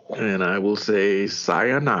dopo. And I will say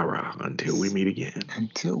sayonara until we meet again.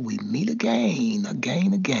 Until we meet again.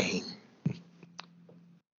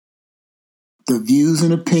 The views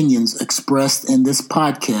and opinions expressed in this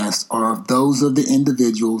podcast are of those of the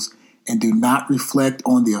individuals and do not reflect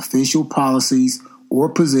on the official policies or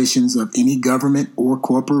positions of any government or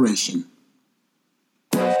corporation.